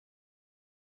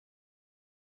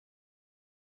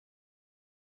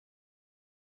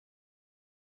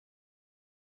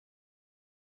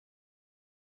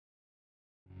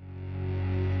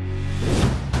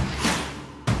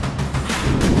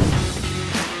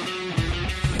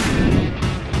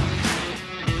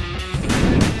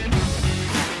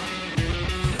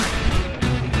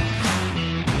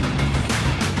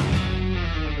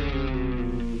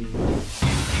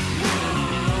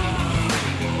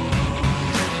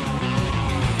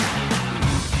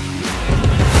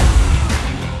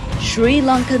Sri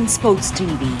Lankan Sports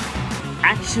TV.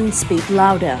 Actions speak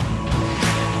louder.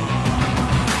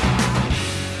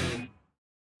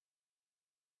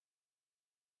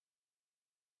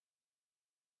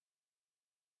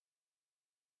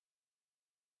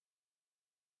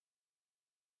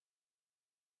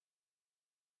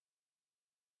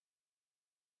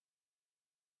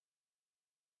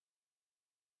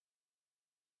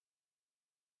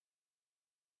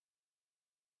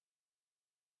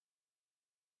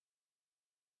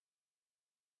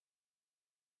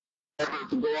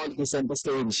 To go on to the center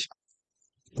stage.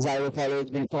 Zahira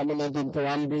College being prominent in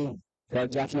Karambi, while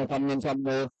Jaffna coming in from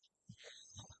the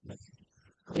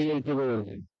field to roll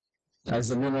as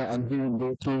the winner and he will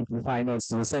go through to the finals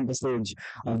to the center stage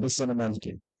of this tournament.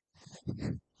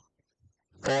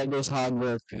 All those hard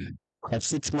work of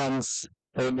 6 months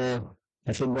or more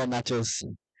of football matches,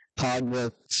 hard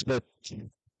work, split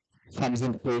comes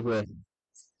into play here.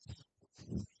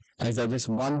 As they're just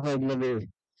one hurdle away,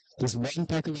 just one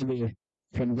tackle away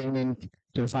from going into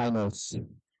the finals.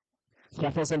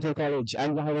 Jaffna Central College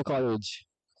and Zahira College.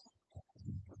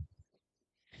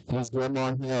 What's going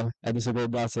on here at the Super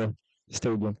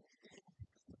Stadium?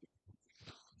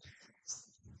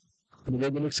 The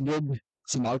weather looks good.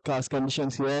 Some outcast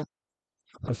conditions here.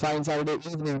 A fine Saturday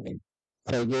evening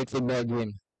for a great football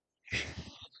game.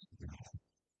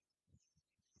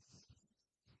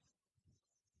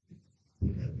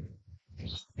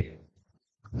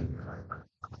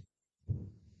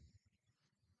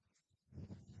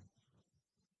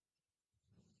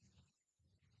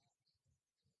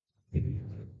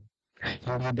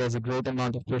 There's a great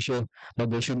amount of pressure, but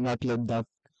they should not let that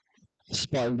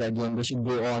spoil their game. They should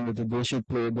go on with it. They should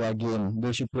play their game.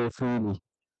 They should play freely,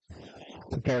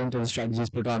 according to the strategies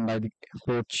put on by the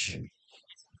coach.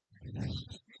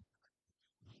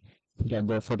 Get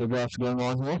the photographs going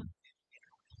on here.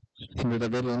 With a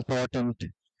very important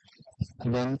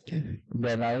event in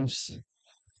their lives.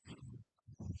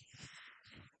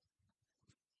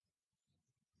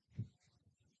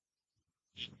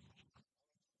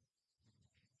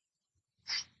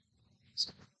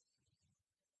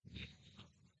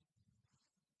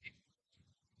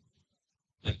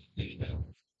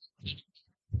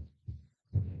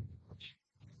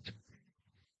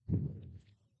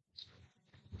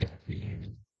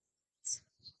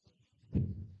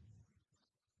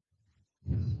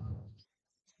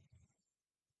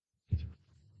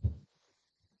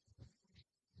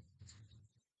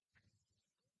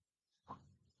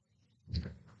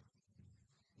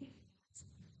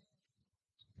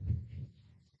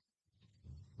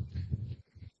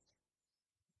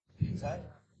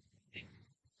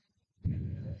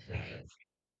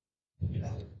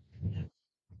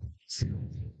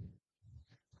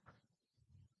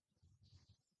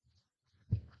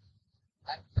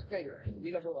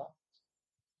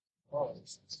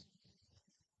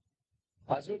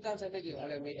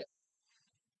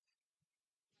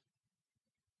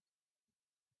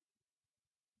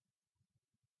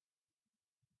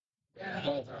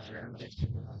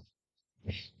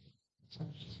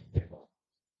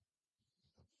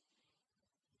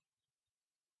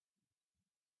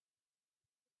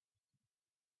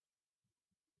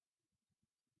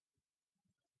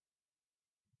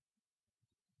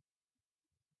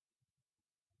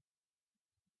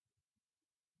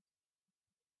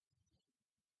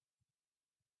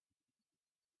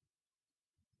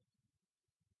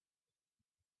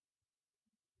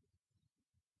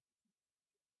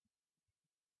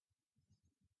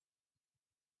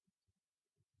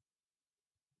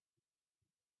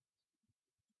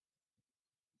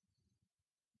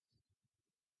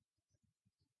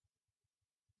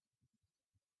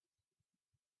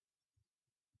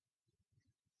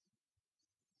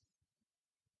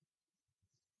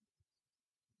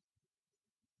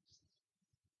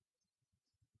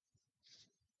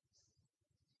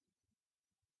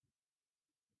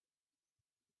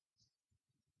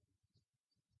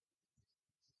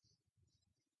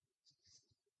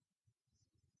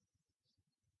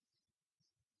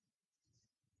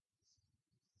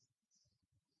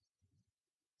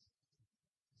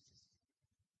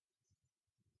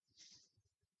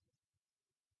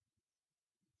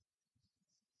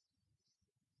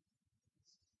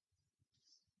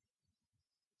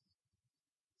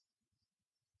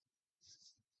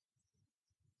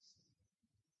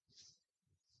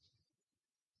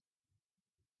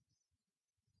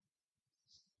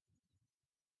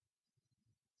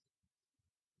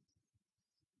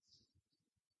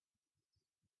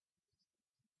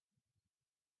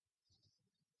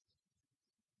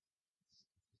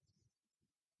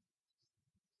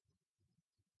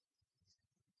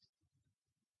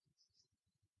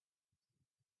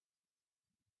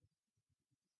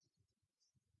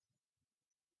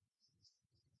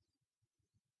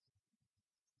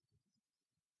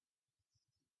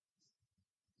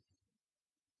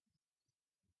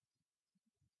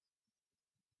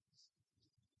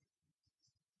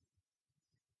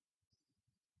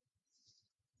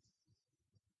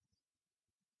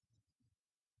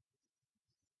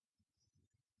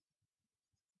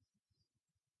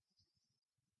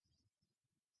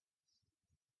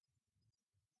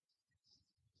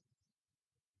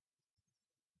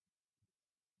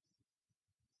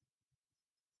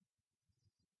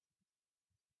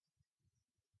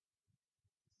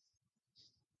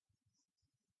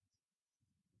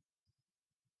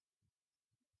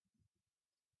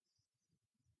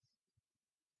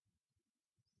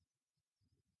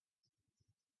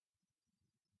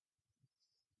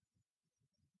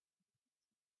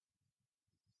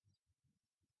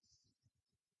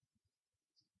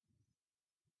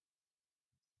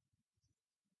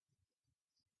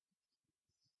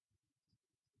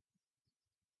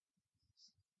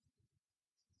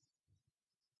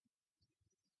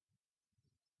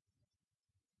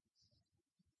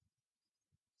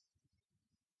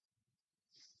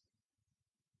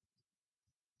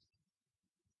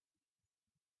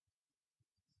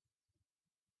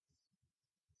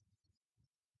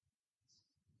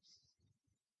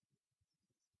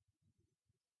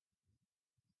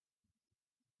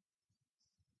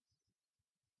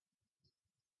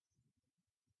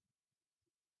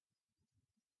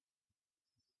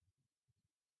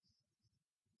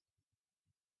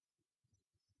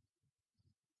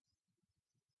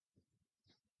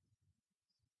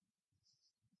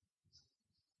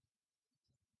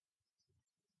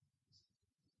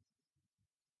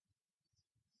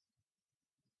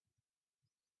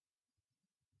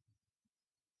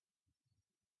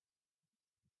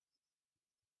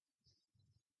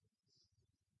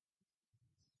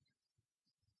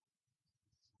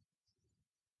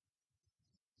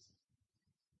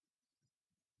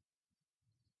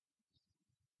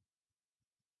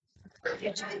 And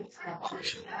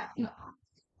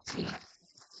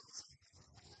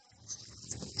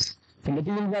the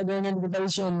teams are going into the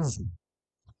positions.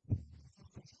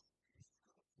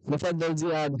 The football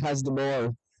Ziad has the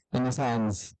ball in his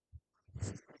hands,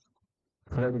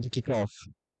 ready to kick off.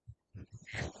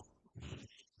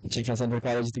 Jaffna Central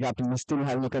College, the captain is still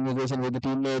having a conversation with the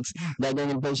teammates. They're going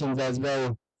in positions as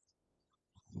well.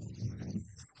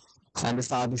 And the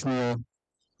start is near.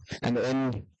 And the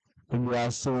end will be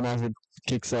as soon as it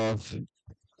kicks off.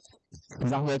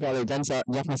 Zahira College and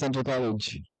Jaffna Central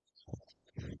College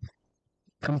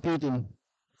competing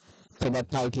for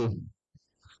that title,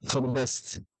 for the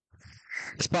best.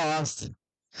 It's passed.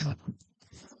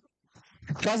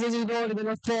 Crosses his goal to the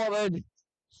left forward.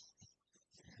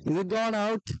 Is it gone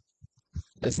out?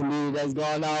 Yes, indeed, has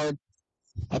gone out.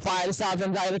 A fire start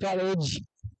from Zahira College.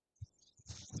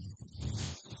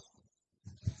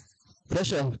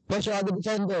 Pressure on the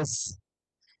defenders.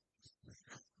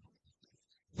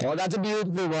 Oh, that's a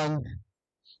beautiful one.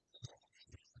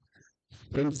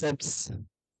 Intercepts.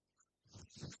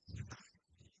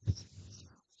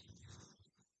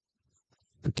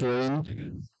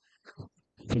 Kane.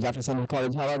 Jefferson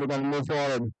College, however, going to move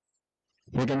forward.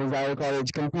 Again, Zahira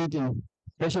College competing,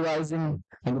 pressurizing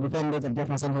on the defenders of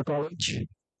Jefferson College.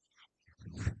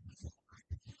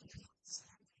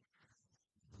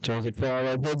 Turns it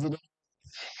forward, heads it.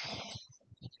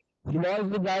 The ball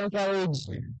with Zahira College.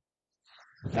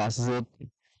 Passes it.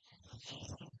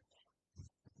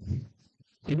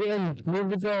 Again,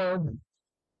 move it forward.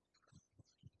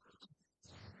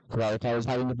 Zahira College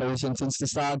having the position since the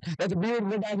start. That's a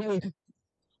beautiful tackle.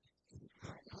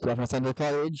 Jefferson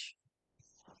College.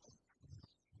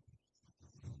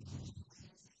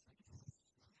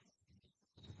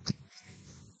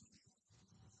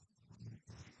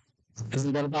 Is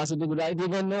he going to pass it to the right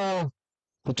again? No.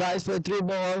 He tries for a through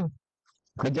ball,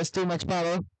 but just too much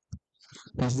power.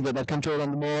 Wants to get that control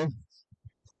on the ball.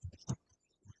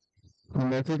 The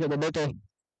more quicker, the better.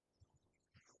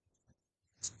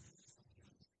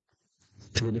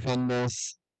 To the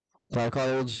defenders. Zahira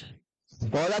College.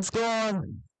 Oh, that's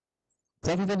gone.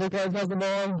 Jefferson College has the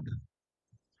ball.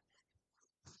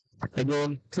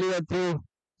 Again, clear through.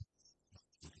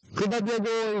 Could that be a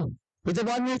goal? It's a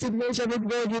 1-way situation with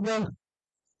goalkeeper.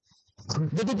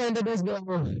 The defender does go.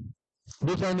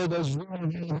 Defender does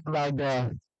really like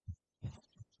that.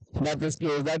 That was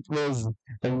close. That was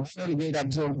a very great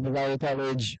action for the Zahira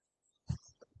College.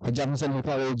 Jefferson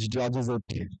College dodges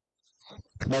it.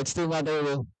 But still not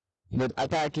over. The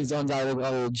attack is on Zahira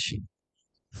College.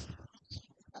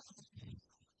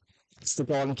 It's the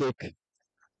corner kick.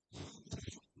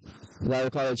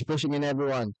 Zahira College pushing in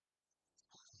everyone.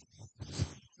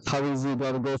 How is he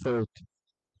going to go for it?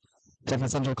 Jaffna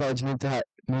Central College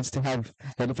needs to have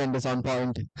the defenders on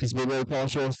point. He's being very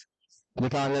cautious. They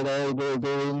can't let all go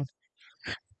in.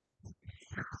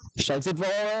 Strikes it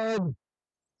forward.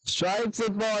 Strikes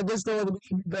it forward. Just over the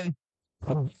goalkeeper.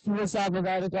 This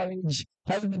Zahira College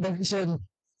has the position.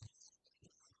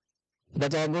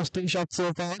 That's almost 2 shots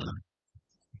so far.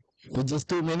 With just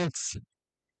 2 minutes.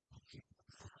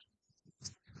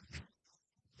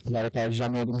 Zahira College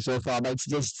dominating so far, but it's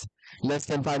just less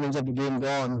than 5 minutes of the game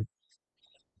gone.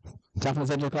 Jaffna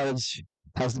Central College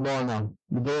has the ball now.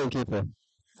 The goalkeeper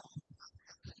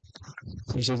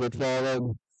pushes it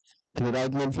forward to the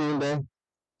right midfielder.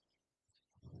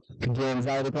 Again,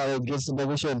 Zahira College gets the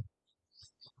position.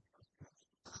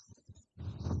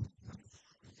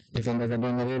 Defenders are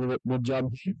doing a really good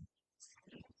job.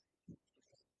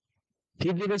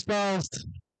 Keep it passed.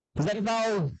 Is that a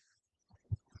foul?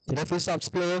 The referee stops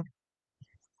play.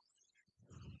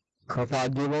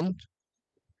 Card given.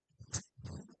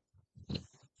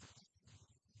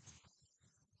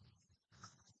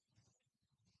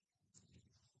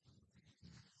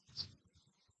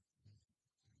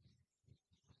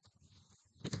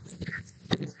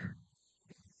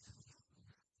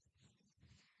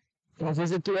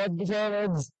 Passes it towards the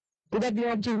forwards. Could that be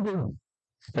opportunity?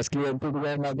 That's cleared pretty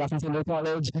well by Jaffna Central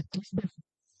College.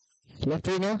 Left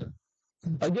winger.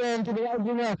 Again to the right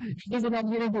winger. It is an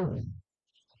opportunity.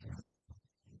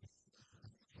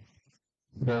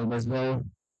 Ball as well.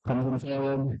 Coming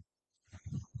forward.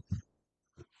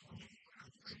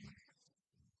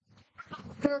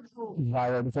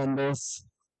 Via defenders.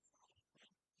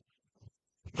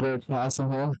 Great pass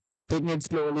on her. Taking it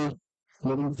slowly.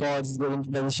 Moving forward, is going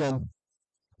into position.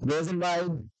 Goes in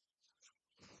wide.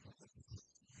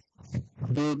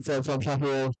 Big serve from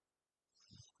Shahir.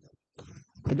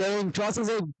 Again, crosses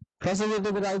it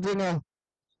to the right winger.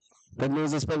 But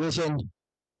loses position.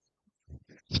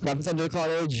 Jaffna Central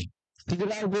College. To the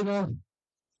right winger.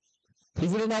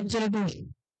 Is it an opportunity?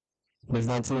 Does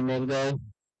not seem well there.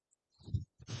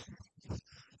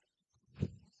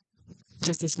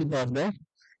 Just a slip off there.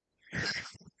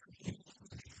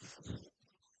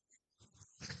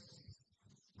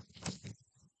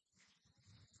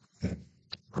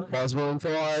 Ball's moving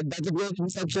forward. That's a great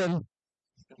interception.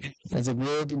 That's a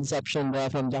great interception there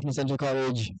from Jaffna Central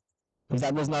College. If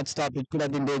that was not stopped, it could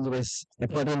have been dangerous. The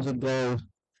Perkins would go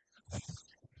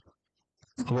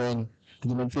again to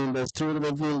the midfielders, through the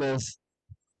midfielders.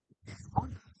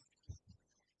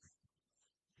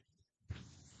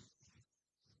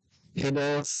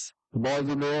 Headers, the ball's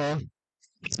in there.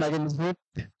 It's back in his grip.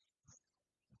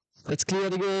 It's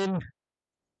cleared again.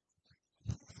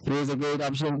 Here's a great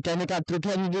option. Can he cut through?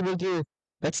 Can he dribble through?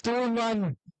 That's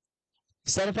 2-1.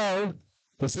 Set a foul.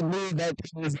 Possibly that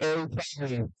is a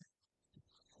foul.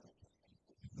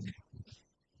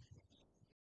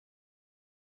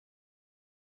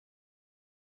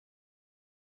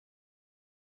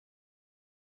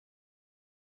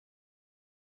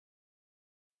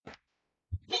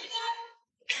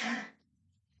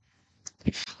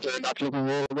 They're not looking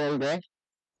very well there.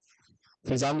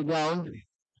 He's on the ground.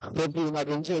 Hopefully not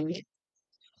injured.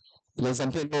 There's some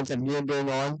minutes of game going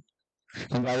on.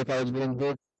 And Radical is being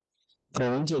good for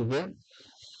injured here.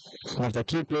 Have to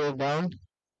keep players down.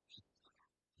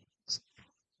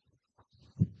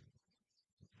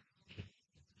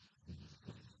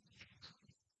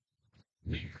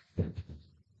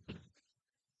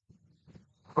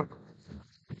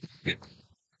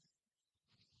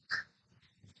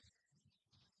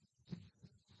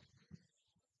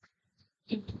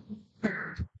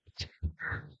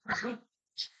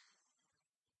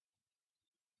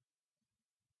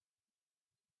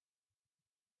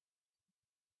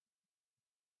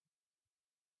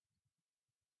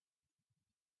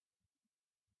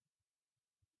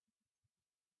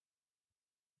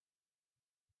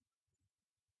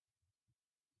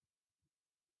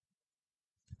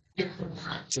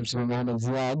 Seems to be Mohamed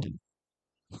Ziad.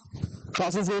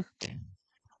 Crosses it.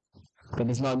 But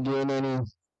he's not doing any.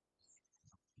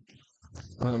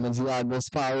 Mohamed Ziad was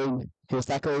fouled. He was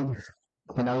tackled.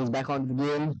 And now he's back on the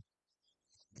game.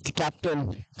 The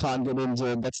captain can't get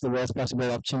injured. That's the worst possible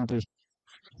opportunity.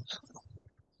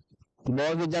 The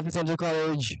ball with Jaffna Central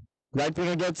College. Right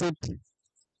winger gets it.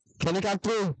 Can he cut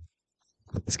through?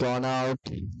 It's gone out.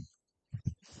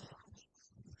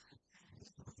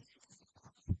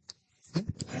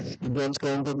 The game's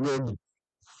going to good.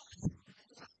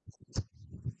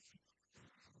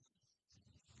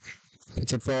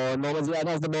 It's it for Mohamed Ziad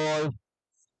has the ball.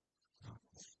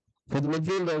 For the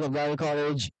midfielders of Renown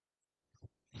College.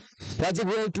 That's a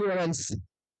great clearance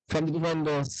from the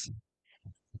defenders.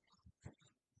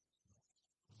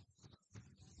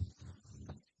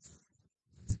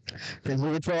 Can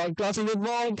move it forward, crossing the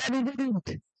ball. Can he do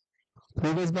it?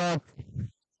 He was back.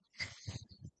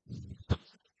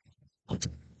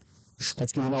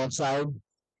 That's given offside.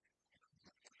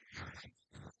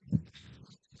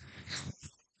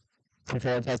 The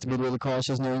forward has to be really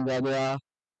cautious knowing where they are.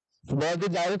 The ball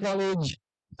with Renown College.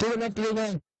 To the left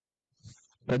winger.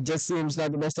 But just seems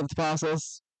like the best of the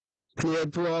passes.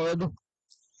 Cleared forward.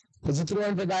 It's a throw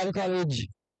in for Renown College.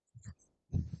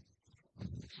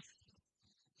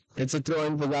 It's a throw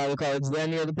in for Renown College. They're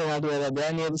near the penalty area.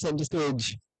 They're near the center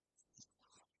stage.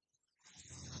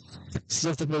 It's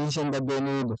just the position that they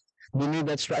need. They need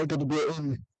that striker to be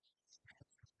in.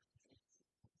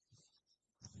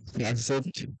 That's it.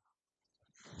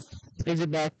 Is it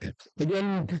back?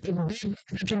 Again, it's a big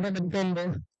reception from the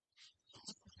defender.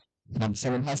 Number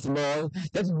 7 has the ball.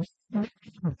 That's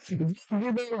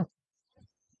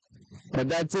but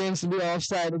that seems to be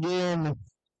offside again.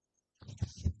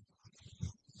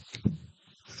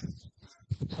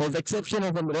 With the exception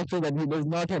of the referee that he does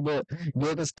not have the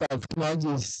greatest of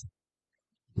technologies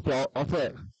to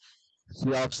offer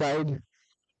the offside.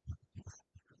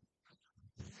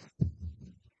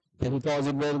 And he calls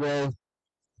it very well.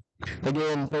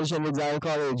 Again, position with Zahira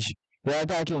College. They're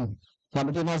attacking.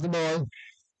 Number 10 has the ball.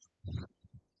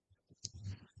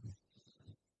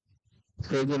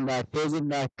 Plays it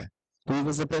back.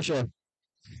 Reverses the pressure.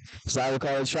 Zahira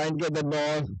College trying to get the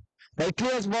ball. They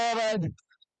clears forward.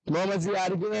 Mohamed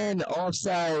Ziad again,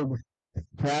 offside.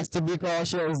 He has to be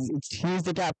cautious. He's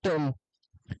the captain.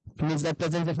 He needs that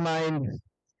presence of mind.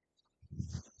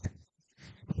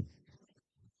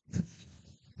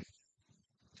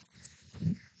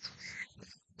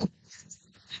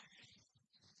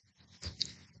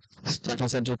 Jaffna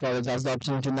Central College has the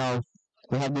opportunity now.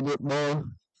 We have the good ball.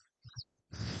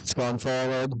 It's gone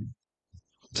forward.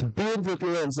 It's a beautiful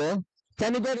clearance, eh?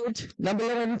 Can you get it? Number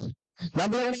 11.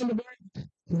 Number 11 on the board.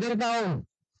 Is there a foul?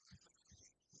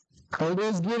 It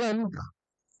is given.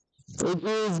 It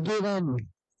is given.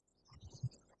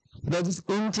 They're just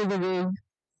into the way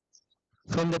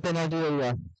from the penalty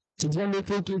area. It's going to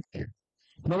be a free kick.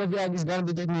 Number flag is going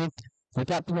to be taking it. The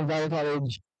captain of Zahira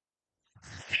College.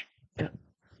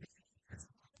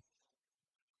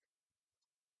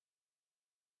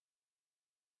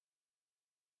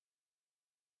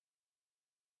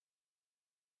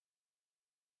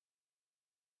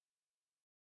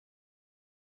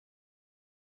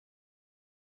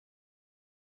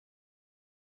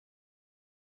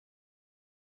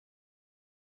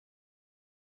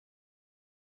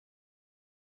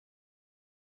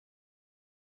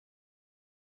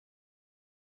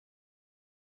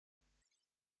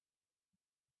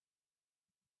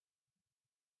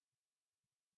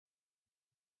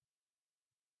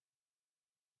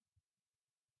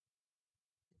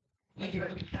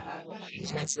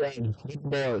 That's right. Good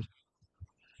ball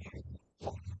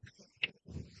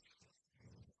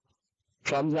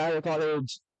from Zahira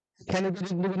College. Can it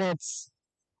get into the nets?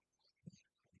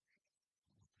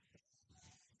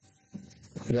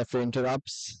 Referee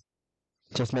interrupts.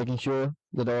 Just making sure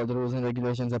that all the rules and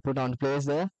regulations are put on place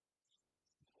there.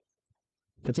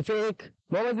 That's a fake.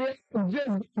 What was it?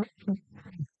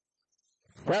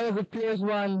 That was a close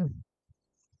one.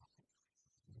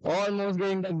 Almost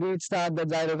getting the great start that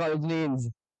Zahira College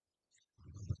needs.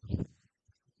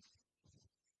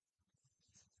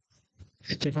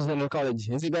 Jefferson College.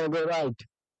 Is he going to go right?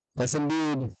 Yes,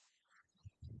 indeed.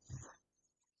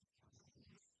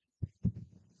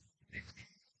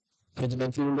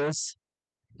 Benjamin Fielders.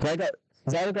 Right up.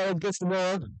 Zahira College gets the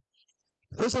ball.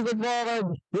 Pushes it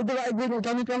forward. With the right wing.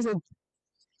 Can he cross it?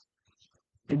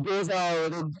 It goes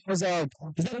out. It goes out.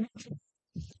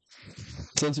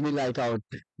 Seems to be like out.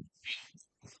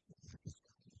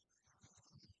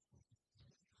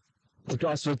 The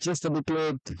cross was just a bit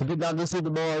late. He did not receive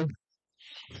the ball.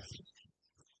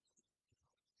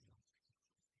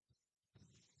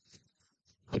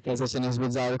 The possession is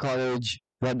with Zahira College.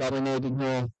 They're dominating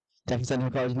here. Jefferson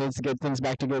College needs to get things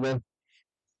back together.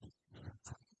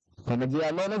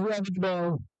 Monavia with the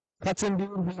ball. Cuts in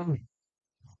beautifully.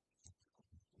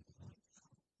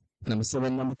 Number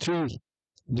 7, number 3.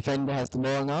 Defender has the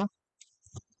ball now.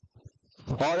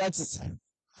 Oh, that's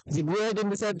a great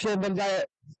interception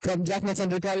from Jaffna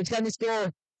Central College. Can he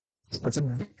score? That's a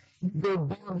big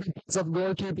piece of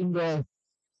goalkeeping there.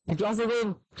 He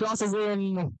crosses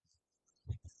in.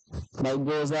 Ball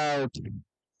goes out.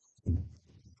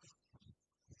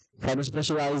 Kind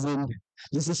pressurizing.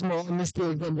 Just a small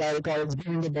mistake from Zahira College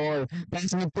getting the ball,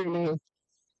 passing it to me.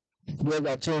 Great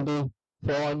opportunity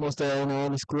for almost an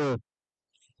early score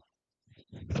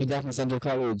for Jaffna Central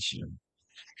College.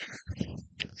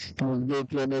 Great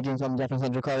playmaking from Jaffna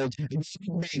Central College.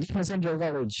 Jaffna Central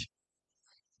College.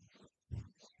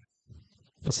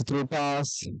 It's a through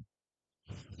pass.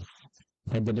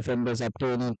 And the defenders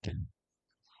obtain it.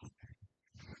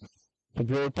 A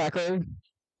great tackle.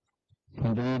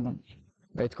 And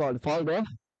it's called fall there.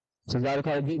 So Zahira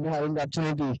College having the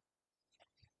opportunity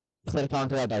for the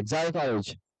counter attack. Zahira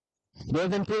College.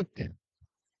 Goes and kick.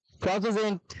 Crosses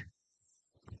in.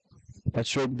 That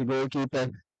should the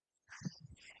goalkeeper.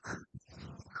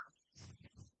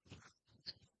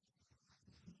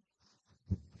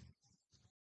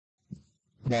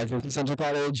 Ball to Central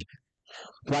College.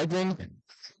 Right wing.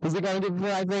 Is he going to give the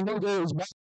right wing? No, goes back.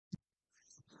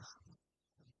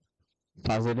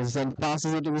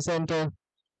 Passes it to the center.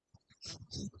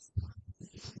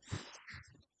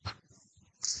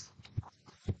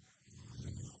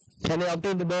 Can they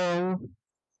obtain the ball?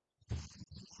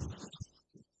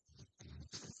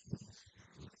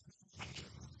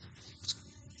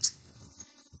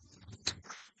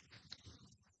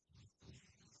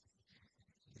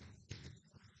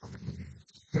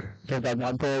 They got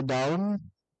one player down.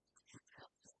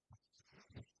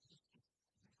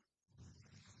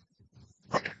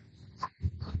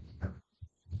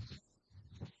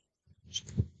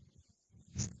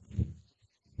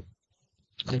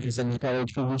 It is an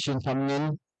encouraged position coming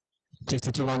in. Just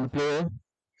a 2-1 player.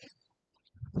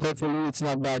 Hopefully it's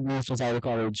not bad news for Zahira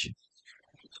College.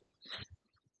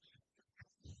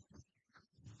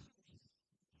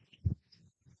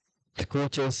 The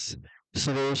coaches,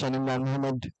 Suresh and Imran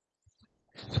Mohammed,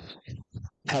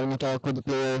 having a talk with the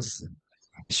players,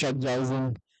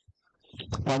 strategizing,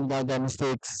 pointing out their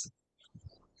mistakes,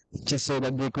 just so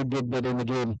that they could get better in the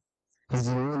game. This is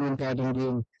a really important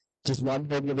game. Just one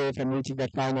point away from reaching the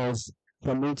finals,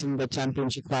 from reaching the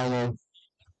championship final,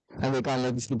 and they can't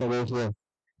let this slip away here.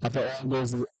 After all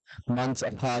those months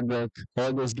of hard work,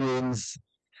 all those games,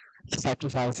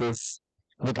 sacrifices,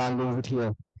 they can't lose it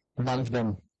here. None of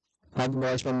them. Now the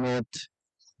boys from North,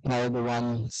 now the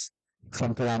ones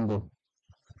from Colombo.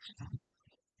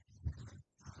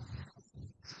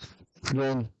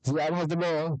 Again, Zahira has the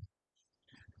ball.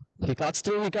 He cuts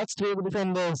through the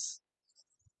defenders.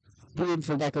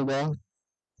 Beautiful tackle there.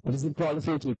 What is it called a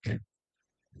free kick?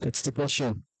 That's the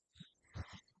question.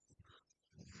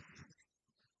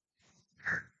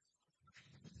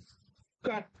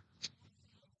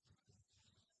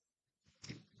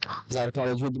 Zahira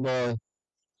College with the ball.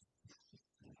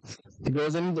 He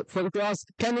goes in for the cross.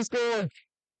 Can he score?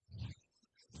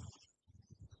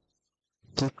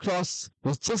 The cross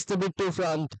was just a bit too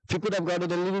front. If he could have got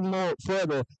it a little more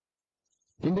further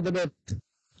into the net,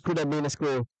 could have been a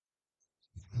score.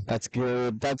 That's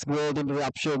good. That's great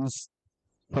interruptions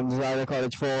from the Zahira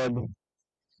College forward.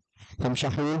 From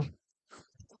Shahil.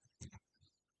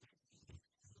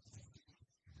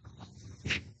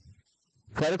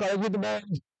 Zahira College with the ball.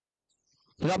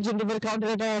 Interruption to the counter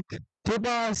attack. Through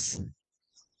pass.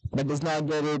 But does not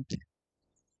get it.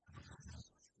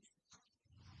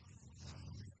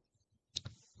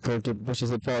 Goalkeeper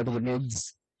pushes it forward to the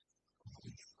mids.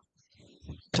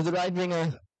 To the right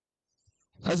winger.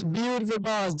 That's a beautiful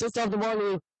pass just off the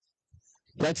volley.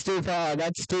 That's too far.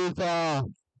 That's too far.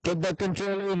 Get that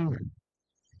control in.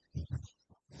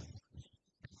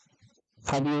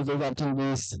 How do you use those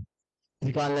opportunities?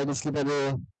 You can't let it slip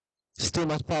away. There's too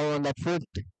much power on that foot.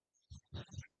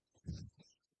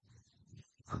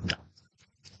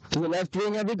 To the left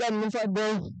wing. Have you got inside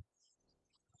there?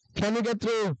 Can you get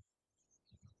through?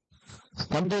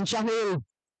 Captain Shahil.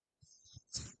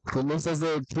 He misses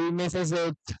it. He misses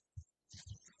it.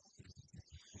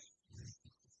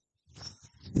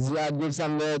 Ziyad gives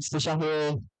some words to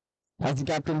Shahil. As the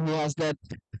captain, he has that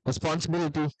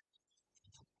responsibility.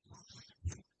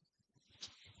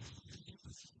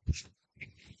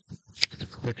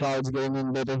 The crowd's going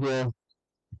in better here.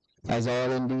 As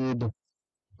all indeed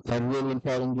a really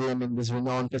important game in this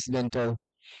renowned Presidential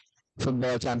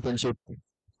Football Championship.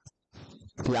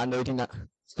 The Under 18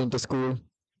 Inter-School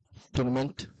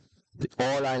Tournament. The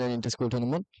All-Island Inter-School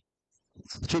Tournament.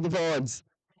 Through the forwards.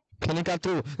 Can he cut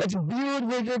through? That's a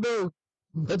beautiful dribble.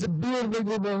 That's a beautiful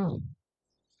dribble.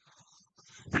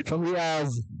 From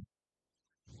Riaz.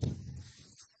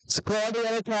 Score the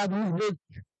other card. He's big.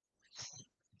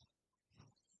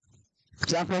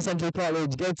 Jaffna Central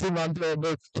College gets him onto a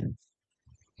bit.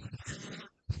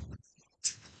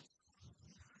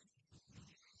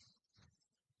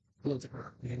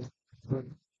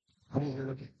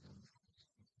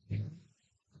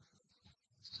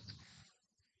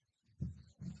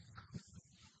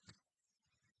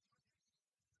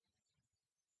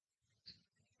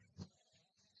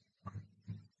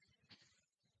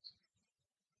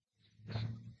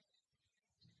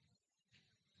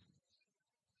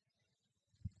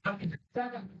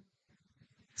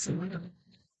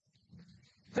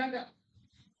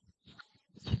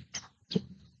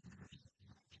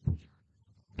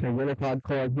 A yellow card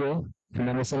called here for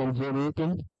number 7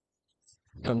 Eaton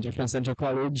from Jaffna Central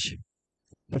College.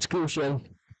 It's crucial.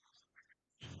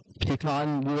 He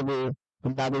can't give away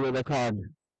another yellow card.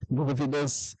 Because if he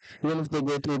does, even if they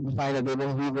go to the final, they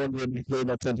won't, he won't be able to play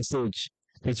that center stage.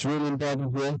 It's really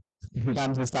important here. If he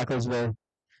times his tackles well.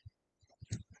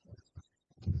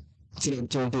 It's an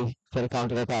opportunity for a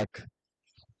counter attack.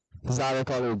 Zahira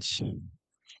College.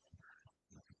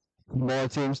 The ball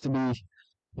seems to be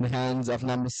in the hands of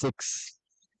number 6.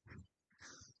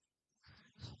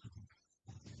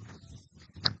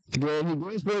 He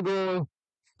goes for a goal.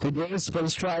 He goes for a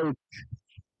strike.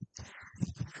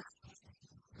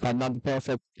 But not the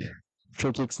perfect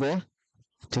free kicks there.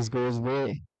 Just goes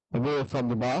way away from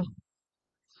the ball.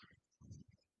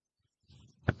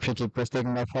 Free kick was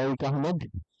taken by Farouk Ahmed.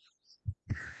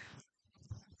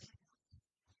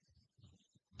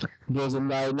 Goes in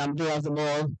by number 2 has the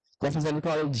ball. Jaffna Central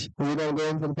College. We don't go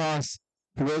in for the pass.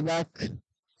 He goes back.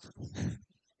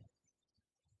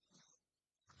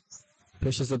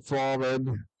 Pushes it forward.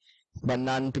 But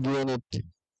none to gain it.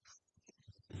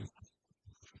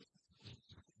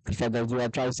 Further,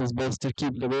 Ziyad tries his best to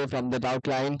keep it away from that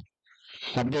outline.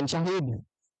 Captain Shahid,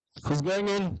 who's going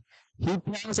in. He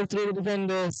passes through the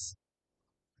defenders.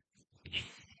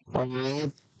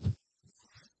 Alright.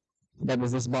 That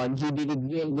was this ball. He did it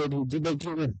real good. He did it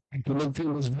through the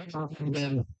midfield was very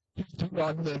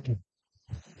well.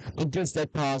 It just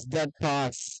that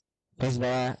pass is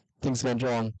where things went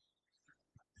wrong.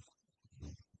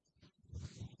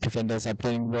 Defenders are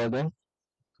playing well there.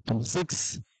 Number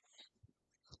 6.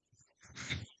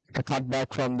 A cut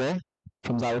back from there,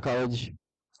 from Zahira College.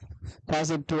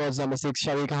 Pass it towards number 6,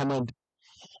 Sharik Ahmed.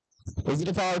 Is it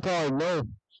a foul call? No.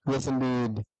 Yes,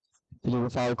 indeed. Being a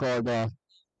foul call there.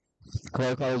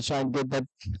 Royal College trying to get that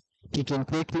kick in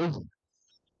quickly.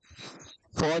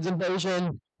 Forwards in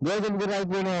position. Goes in the right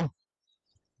winner.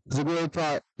 It's a great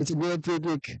part. It's a great free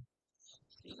kick.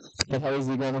 But how is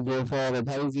he going to go forward?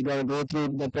 How is he going to go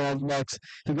through the penalty box?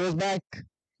 He goes back. Is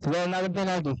there another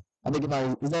penalty? I think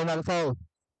is there another foul?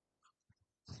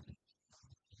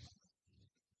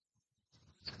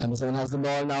 Anderson has the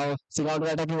ball now. Seeing out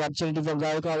the attacking opportunity from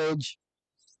Zahira College.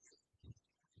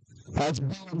 That's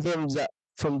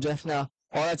from Jaffna.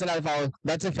 Oh, that's another foul.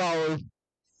 That's a foul.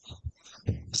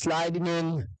 Sliding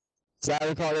in.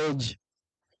 Zahira College.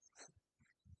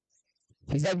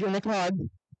 Is that given a card?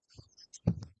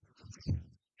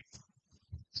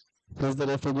 Does the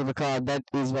referee give a card? That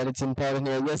is what it's important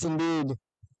here. Yes, indeed.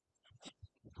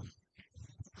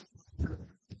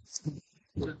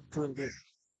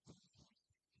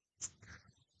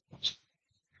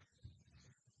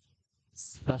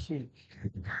 Rashid.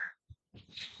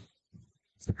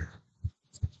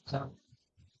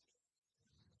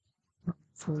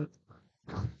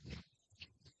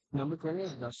 Number 20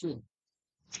 is Rashid.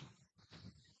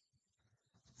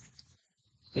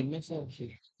 It makes sense.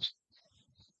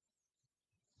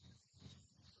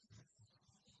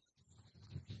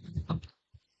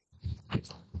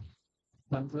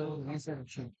 Number 20.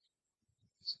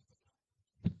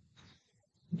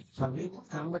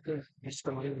 Number is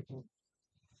coming.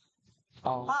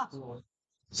 Oh,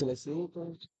 so let's see.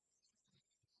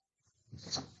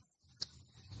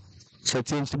 So it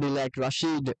seems to be like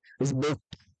Rashid is both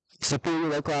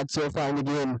superior cards so far in the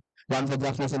game. One for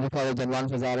Jaffna Central College and one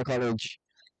for Zahira College.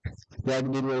 They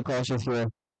have been very cautious here.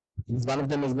 One of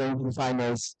them is going to the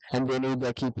finals and they need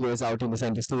their key players out in the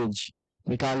center stage.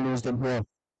 We can't lose them here.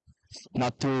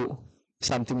 Not to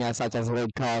something as such as a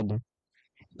red card.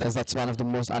 Because that's one of the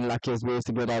most unluckiest ways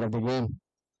to get out of the game.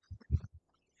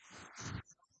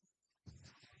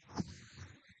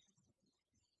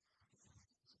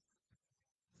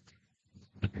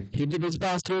 He did his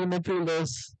pass through the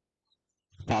midfielders.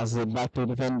 Passes it back to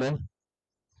the defender.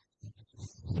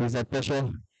 He's at pressure.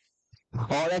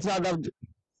 Oh, that's not the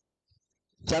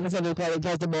Jaffna Central College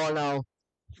has the ball now.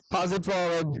 Pass it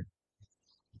forward.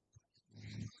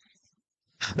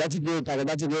 That's a great tackle.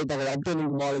 That's a great tackle. I'm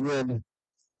turning the ball again.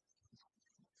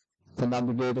 And not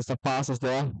the greatest of passes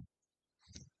there.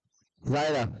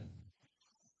 Zahira.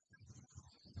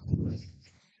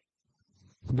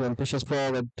 Again, pushes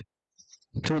forward.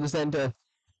 Through the center.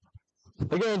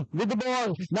 Again, with the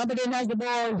ball. Number 10 has the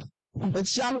ball. It's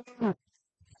shallow.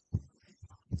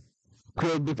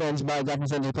 Great defense by Jaffna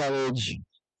Central College.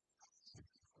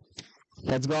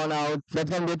 That's gone out. That's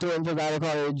going to get to enter Zahira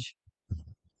College.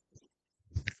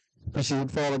 Pushes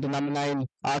it forward to number 9.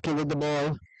 Aki with the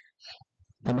ball.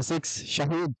 Number 6,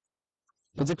 Shahid.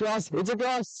 It's a cross. It's a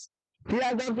cross. He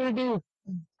has the opportunity.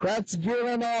 That's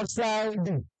given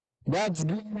offside. That's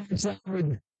given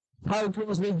offside. How close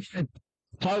was that?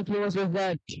 How close was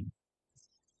that?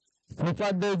 The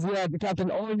Fadils here, the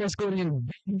captain almost scored in.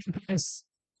 Yes.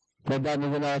 But that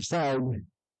was an offside.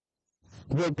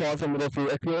 Good call from the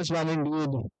referee. A close one indeed.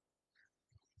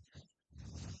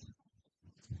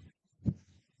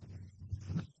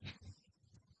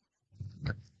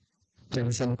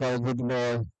 Jefferson College with the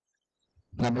ball.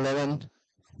 Number 11.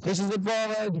 Pushes it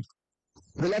forward.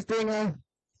 The left winger.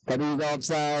 But he's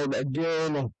offside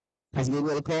again. Has been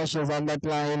very cautious on that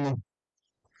line.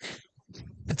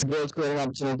 It's a goal scoring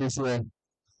opportunities here.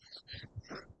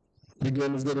 The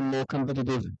game is getting more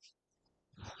competitive.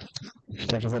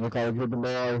 Jefferson College with the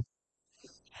ball.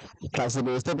 Tries to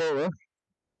do a step over.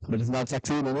 But it's not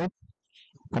succeeding it.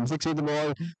 Comes 6 with the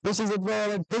ball. Pushes it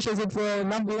forward. Pushes it forward.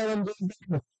 Number 11.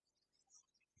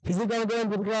 Is he going to go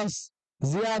into the cross?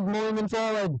 Ziad moving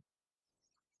forward.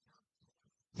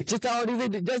 Just out is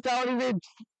it. Just out is it.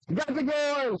 Got the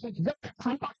goal.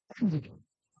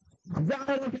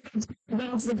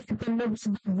 That's the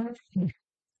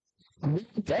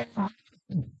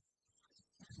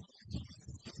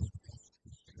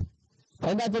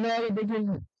and that's another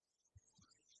begin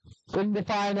in the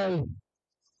final.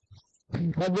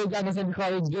 But we got the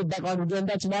College get back on the game.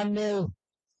 That's 1-0.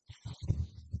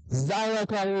 Zahira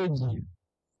College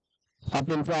up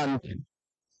in front.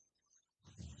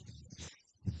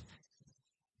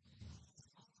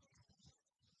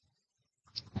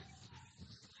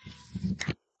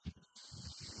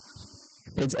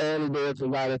 It's early days for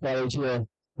Zahira College here.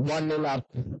 1-0 up.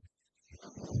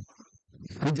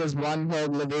 With just one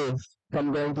hurdle away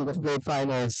from going to the state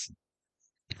finals.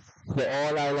 The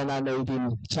All-Ireland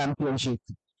Under-18 Championship.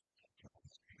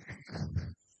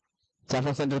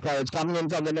 Jaffna Central College coming in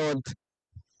from the north.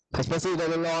 Has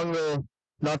proceeded a long way,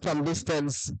 not from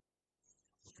distance.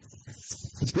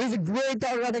 This is a great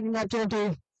running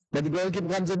opportunity, but the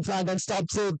goalkeeper comes in front and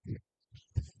stops it.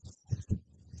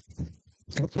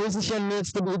 The position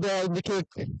needs to be there in the kick.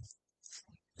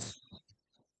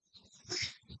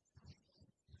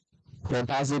 Then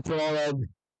pass it forward.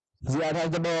 Ziad has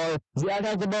the ball. Ziad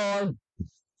has the ball.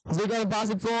 Is he going to pass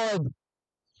it forward?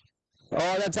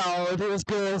 Oh, that's out. It was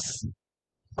close.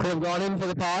 Could have gone in for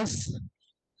the pass.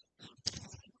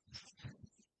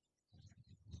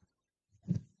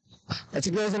 That's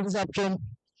a close interception.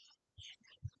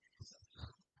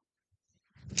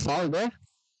 Foul there.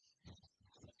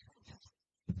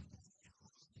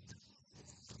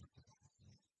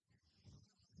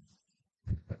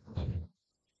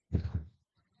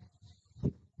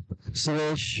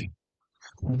 Suresh,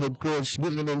 the head coach,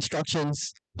 giving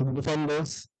instructions to the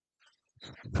defenders.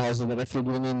 Also, the referee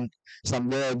giving in some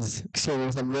words,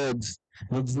 exchanging some words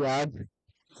with Ziad.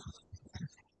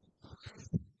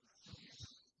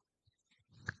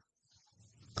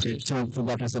 So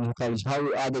forgot us in the college. How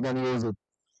are they going to use it?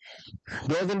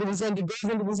 Goes into the center, goes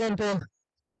into the center.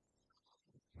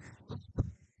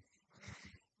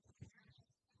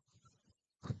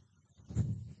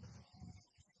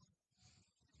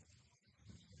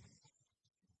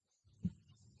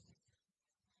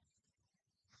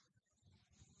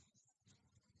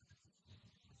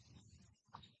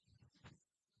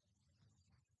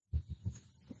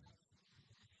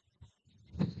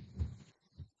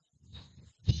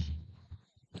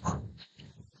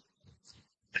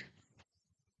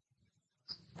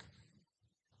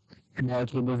 Now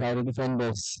it will be by the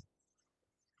defenders.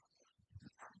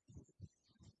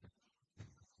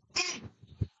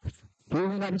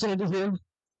 Here's an opportunity here.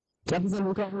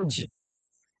 Jefferson College.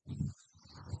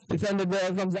 Defended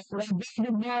there from Zahira.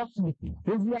 Big ball.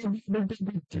 Here's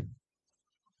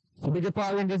the bigger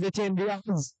point is the chain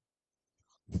Diaz.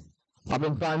 Up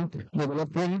in front,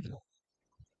 developing.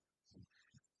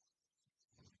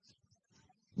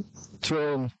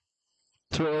 Throw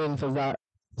in for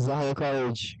Zahira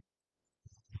College.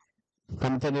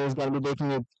 Anthony is going to be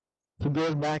taking it. He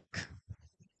goes back.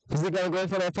 Is he going to go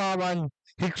for a far one?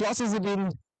 He crosses it in.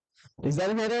 Is that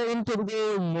a header into the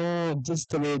goal? No,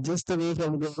 just away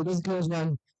from the goal. It is close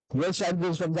one. Great shot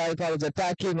goes from Zahira College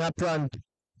attacking up front.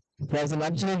 There's an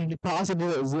opportunity to pass it to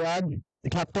Ziad, the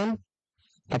captain,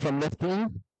 from left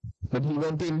wing. But he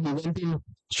went in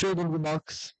straight into the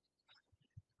box.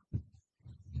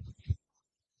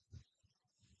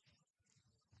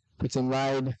 Puts him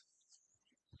wide.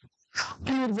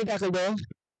 Beautiful tackle there.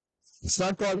 It's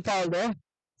not called a foul there.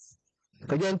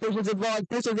 Again, pushes it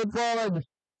forward.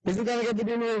 Is he going to get the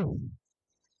dinner?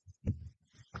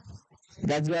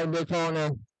 That's going to be a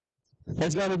corner.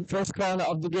 That's going to be the first corner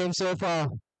of the game so far.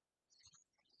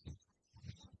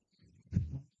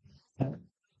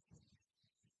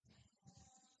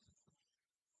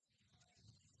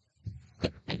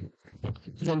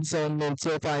 And 7 minutes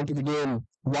so far into the game.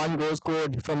 One goal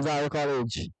scored from Zahira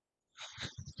College.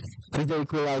 He's the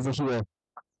equalizer here.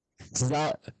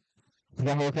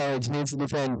 Zahira College needs to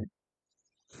defend.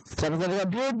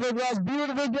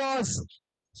 Beautiful cross.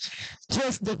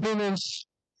 Just the finish.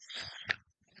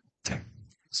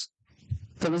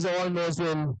 That was almost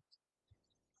in.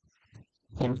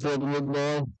 And floating it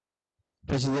there.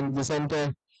 Pushes into the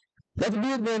center. That's a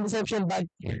beautiful interception, but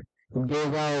it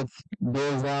goes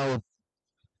out.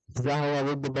 Zahira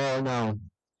with the ball now.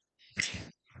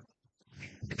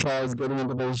 Tries getting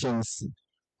into positions.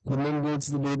 The men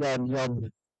needs to do that job.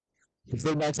 The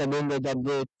fullbacks are doing that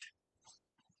great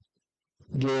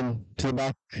game to the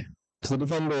back, to the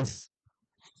defenders.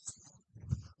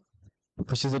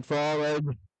 Pushes it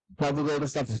forward. Tries to go to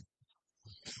stuff.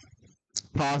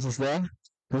 Passes there.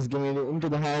 He's giving it into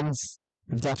the hands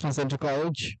of Jaffna Central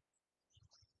College.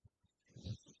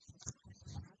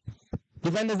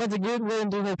 Defenders, that's a good way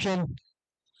interception.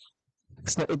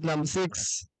 It's number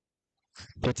 6.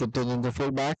 Gets it to the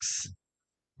fullbacks.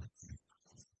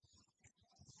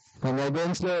 And they're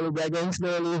going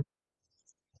slowly.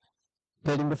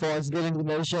 Letting the forwards get into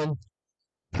motion.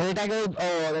 Can they tackle it?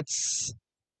 Oh, that's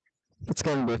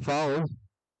going to be a foul.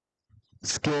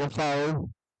 Skill foul.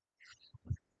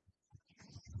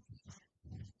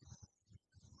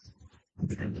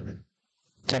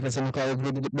 Jefferson College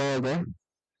with the ball there.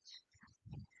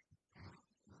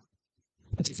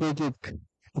 It's a free kick.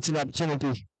 It's an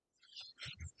opportunity.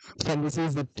 Can they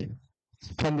seize it?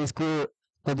 Can they score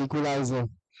the equalizer?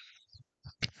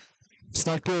 It's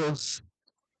not close.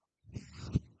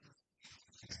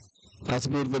 That's a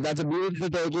beautiful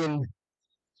take in.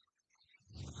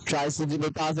 Tries to do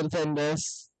the pass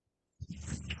defenders.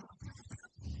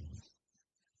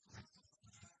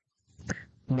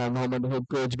 Now Mohammed, the head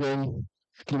coach, going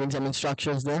Giving some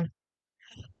instructions there.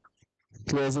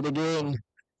 Close it again.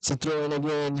 So throw in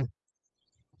again.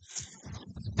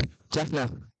 Jaffna.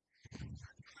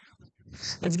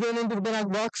 It's going into the back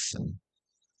box.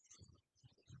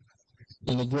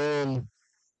 And again.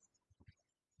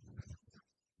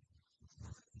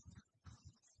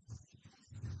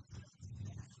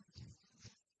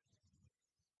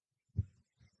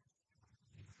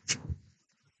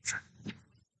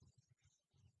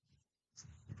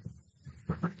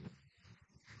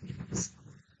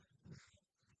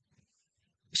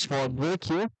 Small break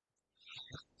here.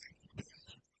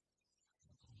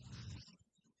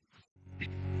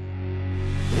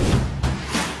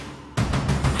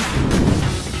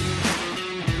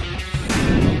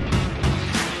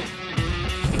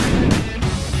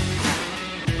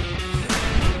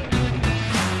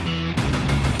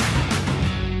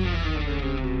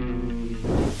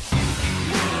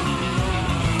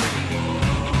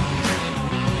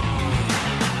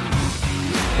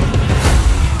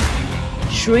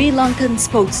 Sri Lankan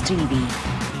Sports TV.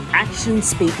 Actions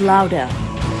speak louder.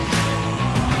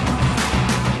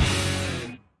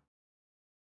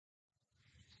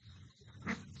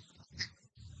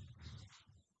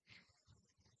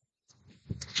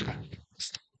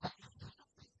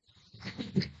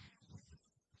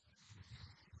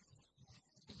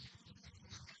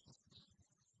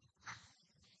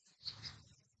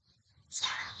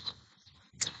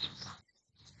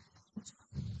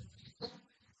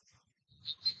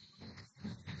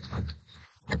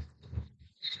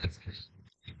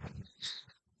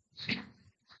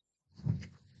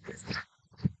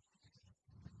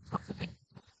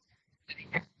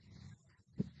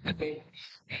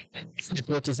 The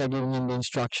coaches are giving him the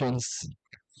instructions.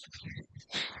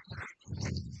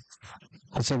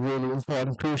 It's a really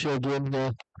important, crucial game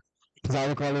here.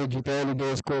 Zahira College with early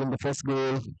doors scoring the first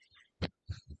goal.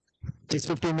 Just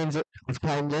 15 minutes of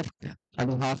time left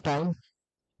until half time.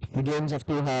 The games of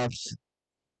two halves.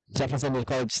 Jefferson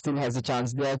College still has a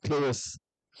chance. They are close.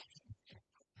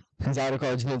 Zahira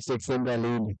College needs to extend their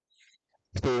lead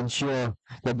to ensure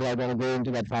that they are going to go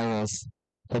into that finals.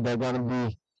 That they're going to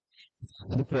be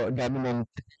the dominant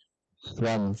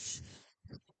ones.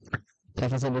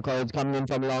 Jefferson College coming in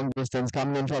from long distance,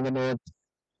 coming in from the north,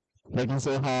 working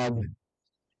so hard,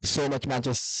 so much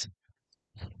matches,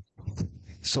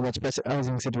 so much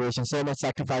pressurizing situations, so much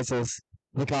sacrifices.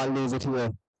 They can't lose it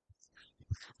here.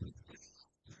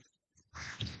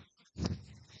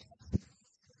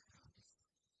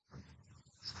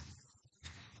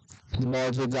 The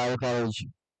balls with Zahira College.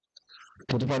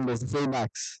 The defenders, the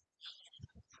fullbacks.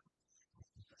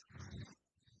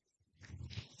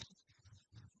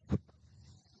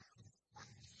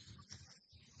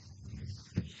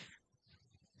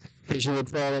 Pushing it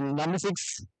forward. Number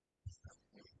 6.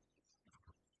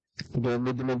 Again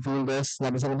with the midfielders.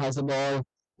 Number 7 has the ball.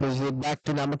 Pushes it back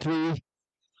to number 3.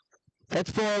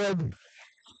 Heads forward.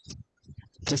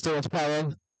 Just too much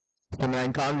power. The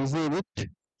man can't receive it.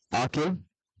 Akil.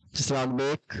 Just around the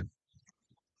back.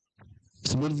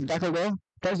 It's a beautiful tackle there.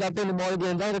 Touch up in the ball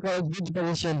again. Zahira College good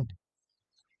position.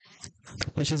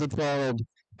 Pushes it forward. You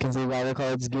can see Zahira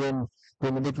College's game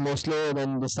being a bit more slow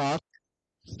than the start.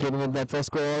 Getting in that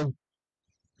first goal.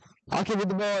 Akil with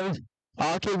the ball.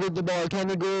 Akil with the ball. Can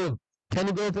he go? Can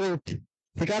he go for it?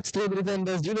 He cuts through the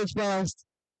defenders. Julius fast.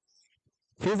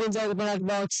 He's inside the back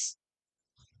box.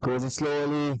 Goes it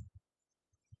slowly.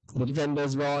 The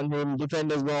defenders were on him.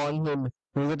 Defenders were on him.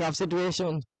 It was a tough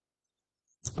situation.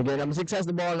 Again, number 6 has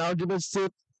the ball now. Dribbles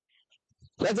it.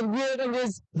 That's a great of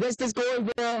his. Just his goal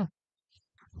there.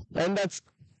 And that's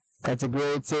a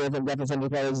great save from Jefferson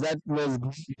College. That was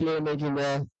playmaking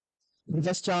there. The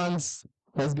first chance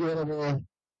was given away.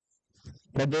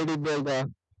 But they did well there.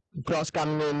 Cross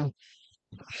coming in.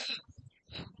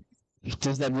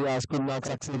 Just that Riaz could not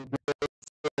succeed.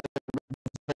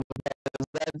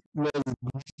 That was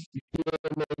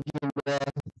playmaking there.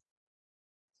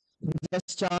 The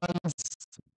first chance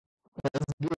was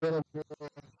given away.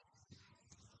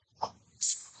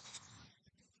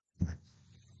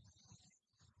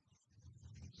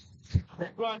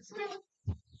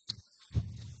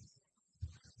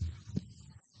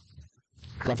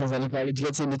 Jefferson College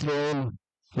gets in the throw.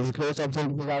 There's a close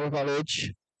option to Zahira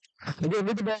College. Again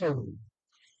with the ball.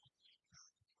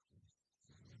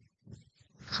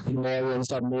 The ball won't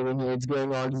stop moving here. It's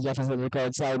going on to Jefferson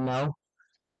College side now.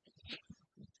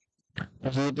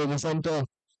 He to the center.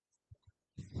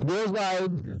 Goes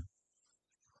wide.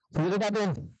 Put it up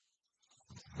in.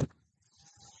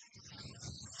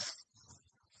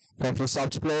 Referee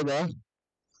stops play there.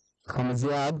 Comes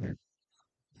Ziad.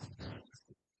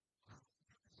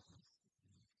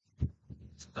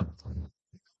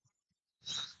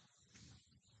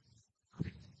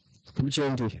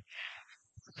 Opportunity.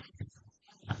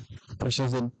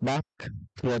 Pushes it back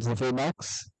towards the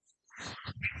fullbacks.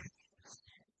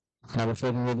 Now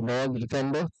flipping with the ball, the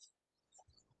defender.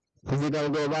 Is he gonna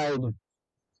go wide?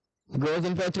 Goes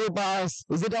in for a through pass.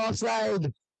 Is it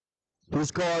offside?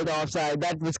 He's called offside.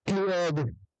 That was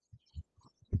cleared.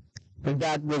 If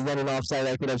that was not an offside,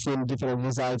 I could have seen different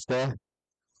results there.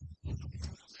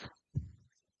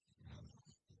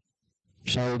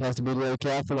 Shahid has to be very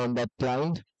careful on that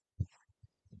line.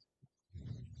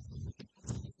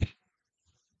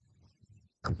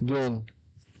 Again,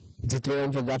 it's a throw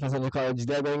in for Jaffna and the College.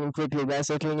 They're going in quickly. They're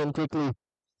circling in quickly.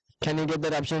 Can he get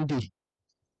that opportunity?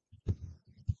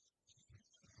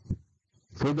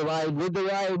 With the wide, with the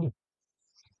wide.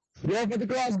 Go for the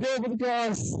cross, go for the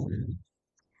cross.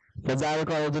 But Zahira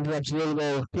College interrupts really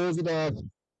well. Close it off.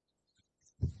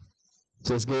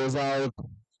 Just goes out.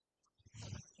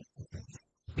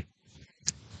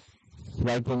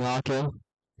 Right wing Arkin.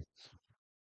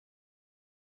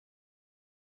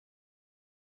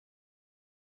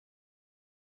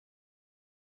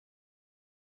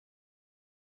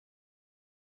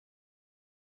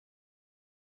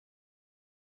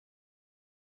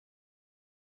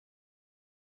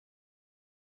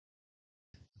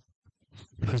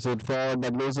 Pursued forward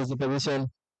but loses the position.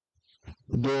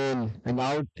 Again, and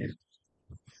out.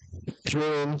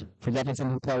 Throw in for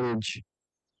Jefferson College.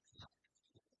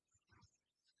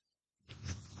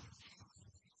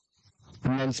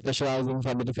 And then specializing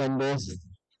for the defenders.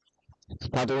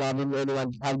 Not allowing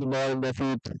anyone to have the ball in their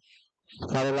feet.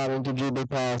 Not allowing to dribble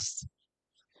past.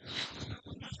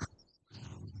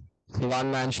 The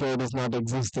one-man show does not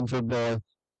exist in football.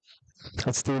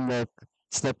 It's teamwork.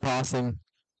 It's not passing.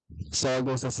 It's all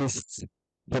those assists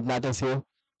that matters here.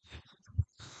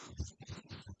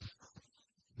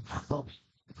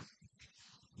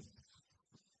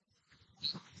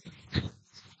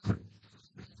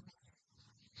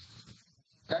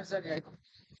 That's okay.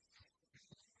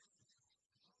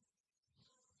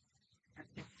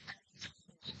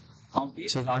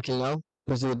 So Arkin now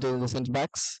proceeding the centre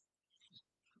backs.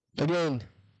 Again,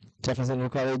 Jefferson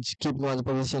College keeping on the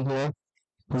position here.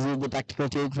 This is the tactical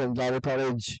take from Zahira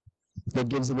College that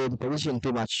gives away the position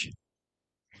too much.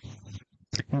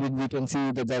 Indeed, we can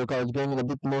see that Zahira College going in a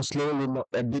bit more slowly,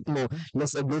 a bit more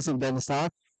less aggressive than the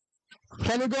start.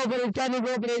 Can you go for it? Can you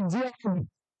go for it? Ziad!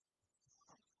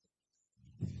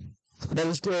 That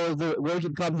is still the work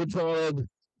it comes it forward.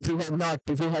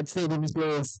 If he had stayed in his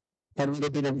place, that would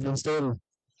have been a different story.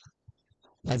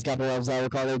 As captain of Zahira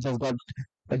College has got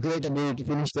a great ability to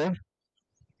finish there.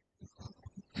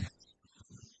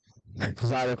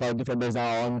 Zahira College defenders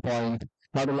are on point,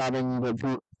 not allowing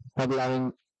the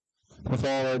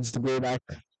forwards to go back.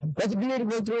 That's a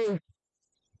beautiful throw.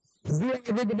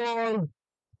 Ziad with the ball.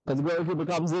 As the goalkeeper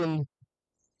comes in,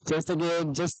 just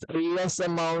again, just a less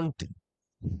amount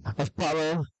of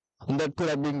power, and that could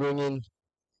have been going in.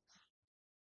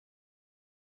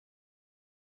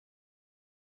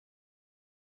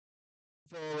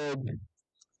 Forward.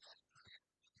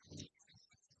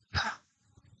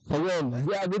 Again,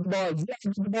 Ziad with the ball. Ziad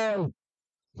with the ball.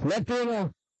 Left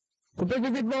winger. To take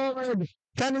it forward.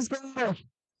 Can he score?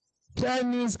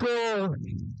 Can he score?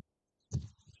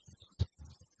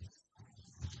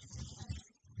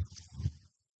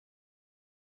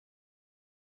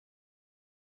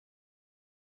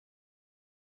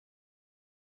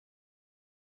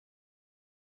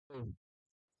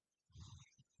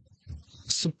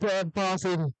 Superb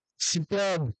passing.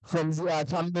 Superb from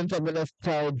coming in from the left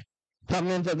side.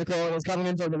 Coming in from the corners. Coming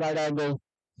in from the right angle.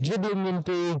 Dribbling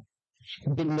into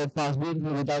getting that pass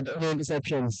beautifully without any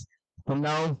interceptions. And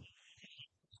now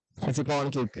it's a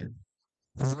corner kick.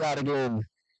 Ziad again.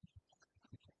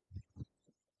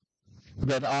 We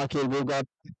got Arkil, we got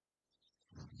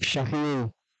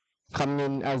Shahir coming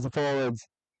in as the forwards.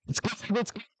 It's close,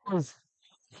 it's close.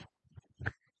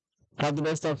 Have the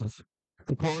best of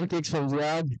the corner kicks from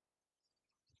Ziad.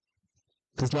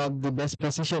 It's not the best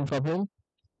position from him.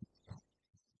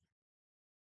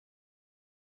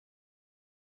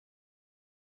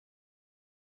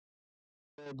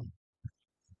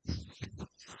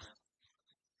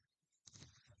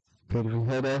 Beautiful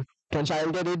header. Can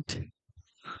Shahir get it?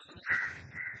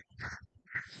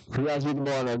 He has with the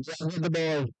ball. Ziad with the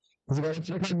ball. He's going to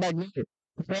flick it back there.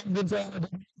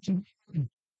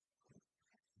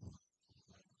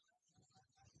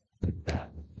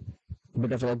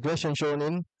 Bit of aggression shown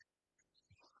in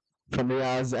from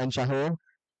Riaz and Shahir.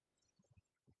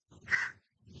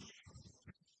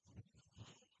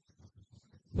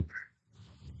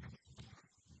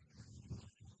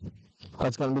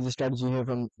 What's going to be the strategy here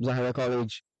from Zahira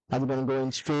College? Are they going to go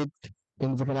in straight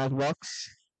into the penalty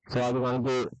box? So I want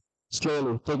to go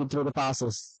slowly, take it through the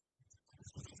passes.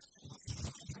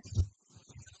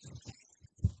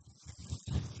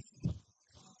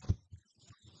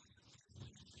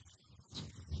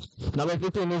 Number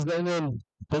 15 is going in.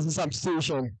 There's a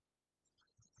substitution.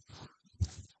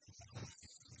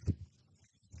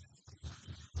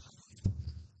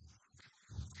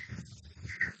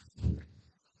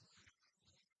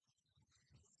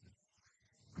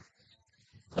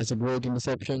 That's a great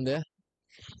interception there.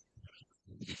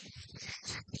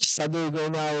 Sadil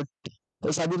going out.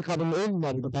 Sadil coming in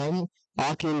at the time.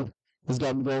 Akil is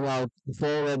going to be going out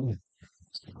forward.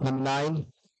 Number 9.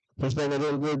 He's playing a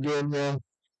real good game here.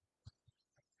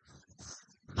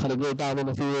 Had a great time in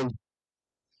the field.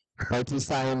 Right this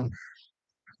time.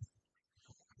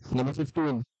 Number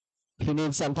 15. He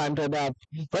needs some time to adapt.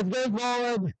 Let's go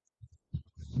forward.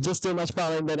 Just too much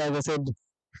power in there, as I said.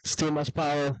 It's too much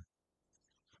power.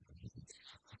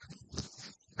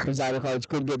 If Zahira College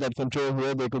could get that control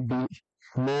here, there could be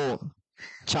more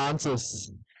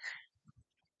chances.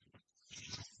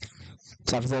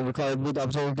 Zahira College with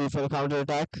opportunity for a counter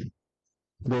attack.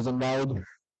 Goes on wide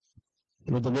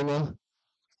with the winger.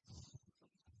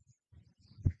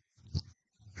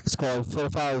 It's called for a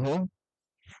foul here.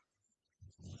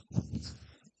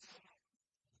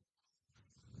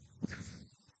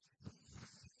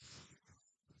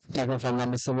 Tackle from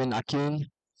number 7, Akin.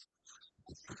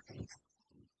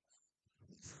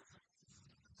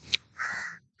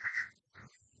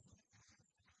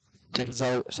 Checks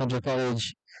out Central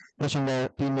College, pushing their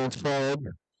teammates forward.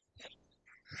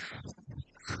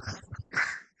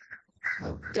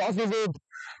 Crosses it.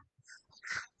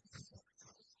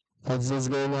 That's just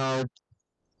going out.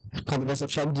 Couple of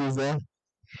strategies there.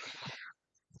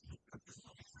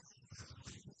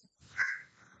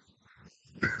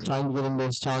 Trying to get in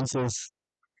those chances.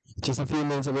 Just a few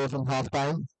minutes away from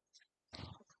halftime.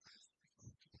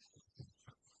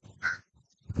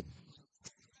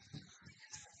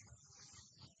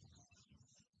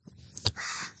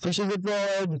 Pushes it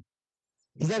forward.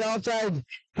 Is that outside?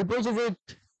 He pushes it.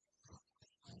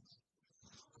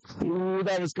 Ooh,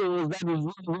 that was close. That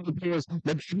was really close.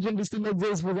 The opportunity still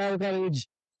exists for Zahira College.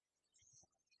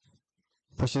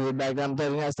 Pushes it back.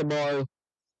 Ramtari has the ball.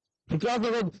 He crosses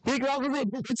it. He crosses it.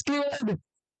 It's cleared.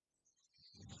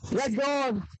 Let's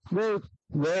go.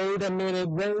 Wait a minute.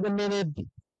 Wait a minute.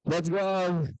 Let's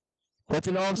go. That's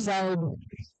an offside.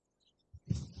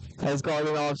 Has called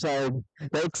an offside.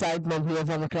 The excitement here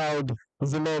from the crowd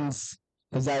is immense.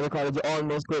 Zahira College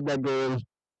almost scored that goal.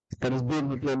 That was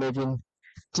beautiful playmaking.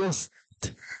 Just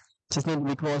need to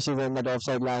be cautious on that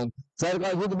offside line. Zahira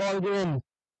College with the ball again.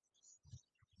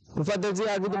 Mufaddal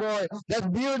Ziyad with the ball. That's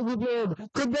beautiful played.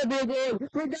 Could that be a goal?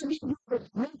 Could that be a goal?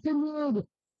 What's the mood?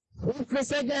 What's the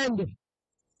second?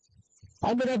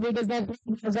 I'm gonna put this back.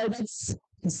 That's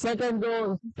the second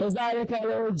goal for Zahira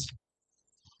College.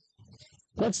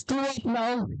 That's 2 up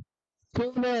now.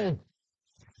 2-0.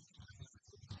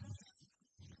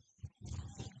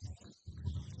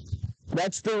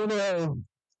 That's 2-0.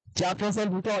 Jaffna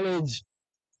Central College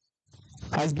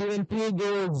has given 3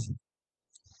 goals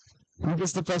in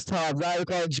just the first half. Zahira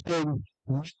College playing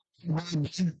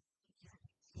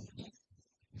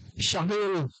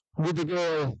Shahil with the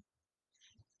goal.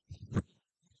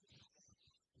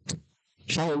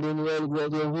 Shahil doing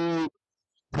well.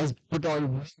 He has put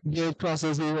on great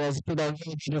crosses. He has put on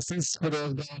great assists for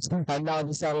those goals. And now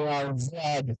the starting out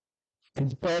Zad.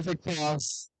 It's perfect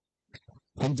pass.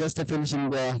 And just a finishing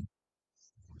there.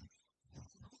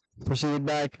 Pushing it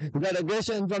back. We got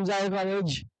aggression from Zahira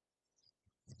College.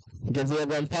 You can see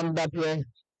everyone pumped up here.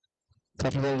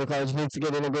 Zahira College needs to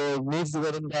get in a goal. Needs to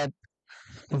get in that.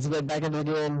 Needs to get back into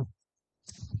the game.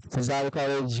 Zahira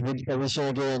College with position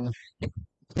again.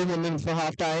 2 minutes for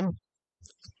halftime.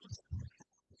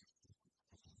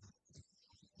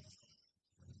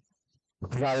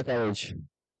 Zahira College.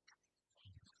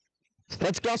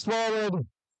 Let's cross forward.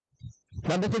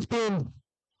 Number 15.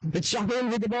 It's Shahil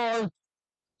with the ball.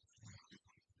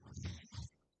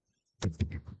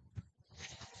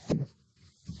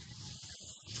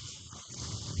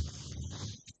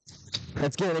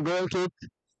 Let's get a goal kick.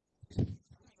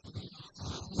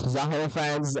 Zahira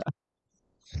fans,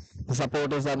 the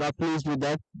supporters are not pleased with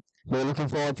that. They're looking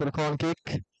forward for the corner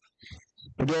kick.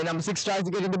 Again, number 6 tries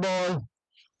to get in the ball.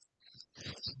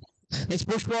 Let's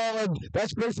push forward.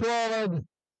 Let's push forward.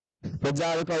 But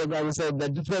Zahira College, as I said, the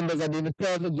defenders are doing a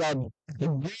perfect job.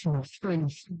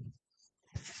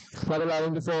 Not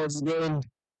allowing the forwards to get in.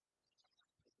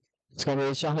 It's going to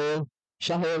be Shahil.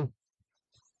 Shahil.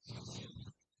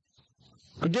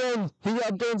 Again, he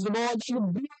obtains the ball.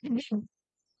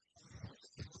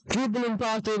 Dribbling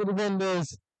past the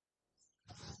defenders.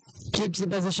 Keeps the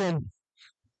position.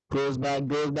 Goes back.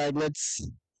 Let's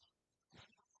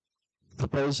the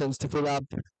positions to fill up.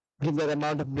 Give that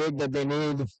amount of break that they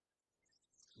need.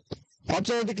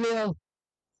 Opportunity clear.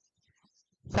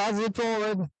 Passes it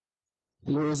forward.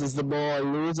 Loses the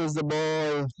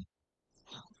ball.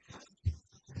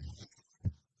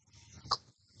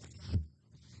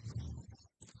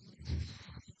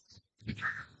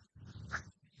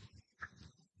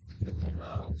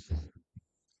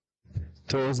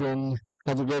 Throws in. One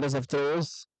of the greatest of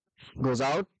throws. Goes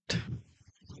out.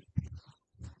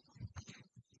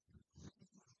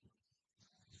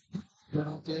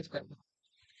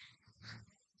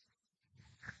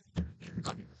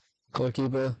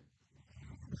 Goalkeeper.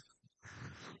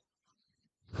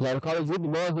 Lankan College with the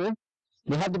ball here.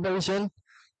 They have the position.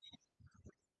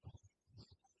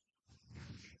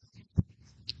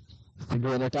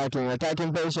 Again,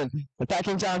 attacking position.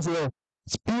 Attacking chance here.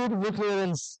 It's beautiful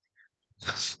clearance.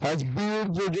 That's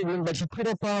beautiful dribbling, but he could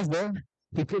have passed there.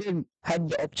 He could have had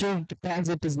the opportunity to pass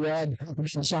it as well.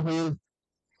 Shahil.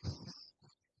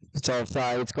 It's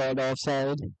offside. It's called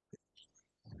offside.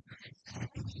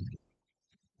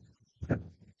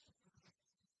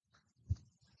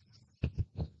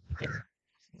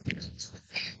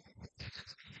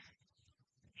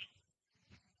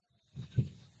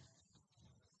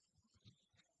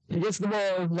 He gets the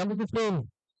ball. Number 15.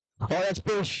 Oh, that's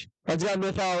push. That's gonna be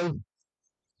a foul.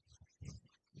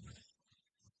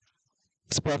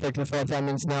 It's perfectly 4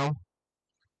 minutes now.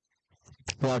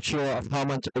 Not sure of how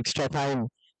much extra time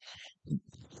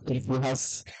if he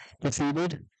has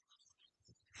exceeded.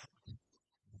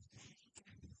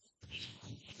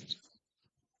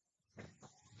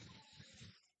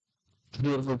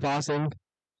 Beautiful passing.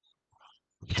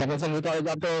 Jefferson with all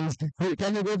the turns.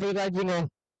 Can you go for the right winger?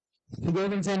 He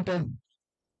goes in center.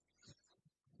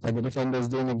 But the defender is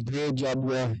doing a great job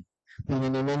here.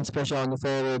 Putting immense pressure on the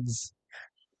forwards.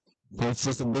 It's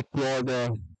just a big wall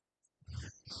there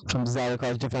from the Zahira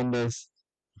College defenders.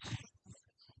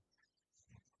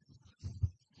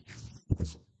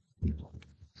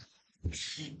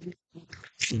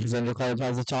 Zahira College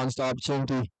has a chance to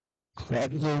opportunity. The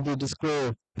opportunity to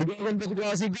score. He goes into the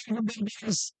grass. He goes into the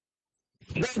grass.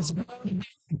 That's big.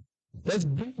 That's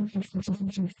big.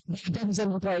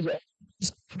 Zahira College.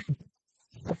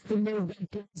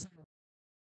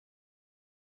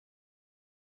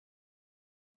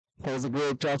 That was a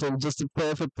great shot in just a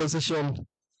perfect position.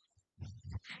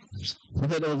 The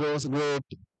header was great,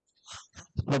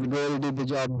 but the goal did the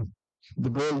job. The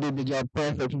goal did the job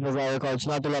perfect for Zahira College,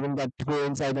 not allowing that to go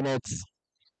inside the nets.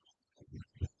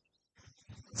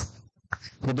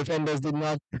 The defenders did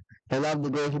not allow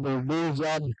the goalkeeper to do his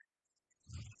job.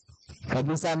 But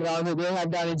this time around, they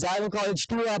have done it. Zahira College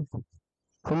 2 up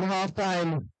from the half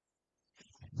time.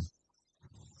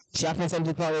 Jaffna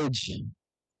Central College.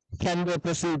 Can they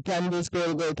proceed? Can they score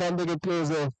a goal? Can they get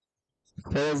closer?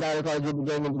 Whereas Zahira College will be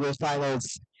going into those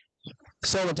finals.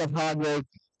 So much of hard work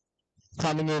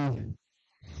coming in.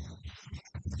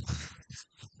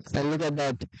 And look at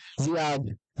that.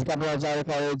 Ziad, the captain of Zahira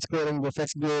College, scoring the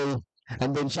first goal.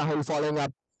 And then Shahil following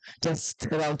up just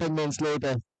around 10 minutes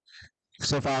later.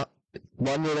 So far,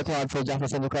 1 year card for Jaffna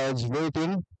Central College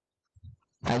waiting.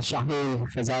 And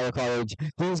Shahil for Zahira College.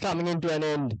 This is coming into an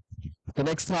end. The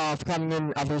next half coming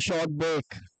in after a short break.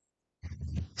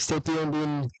 Stay tuned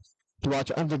in to watch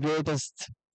one of the greatest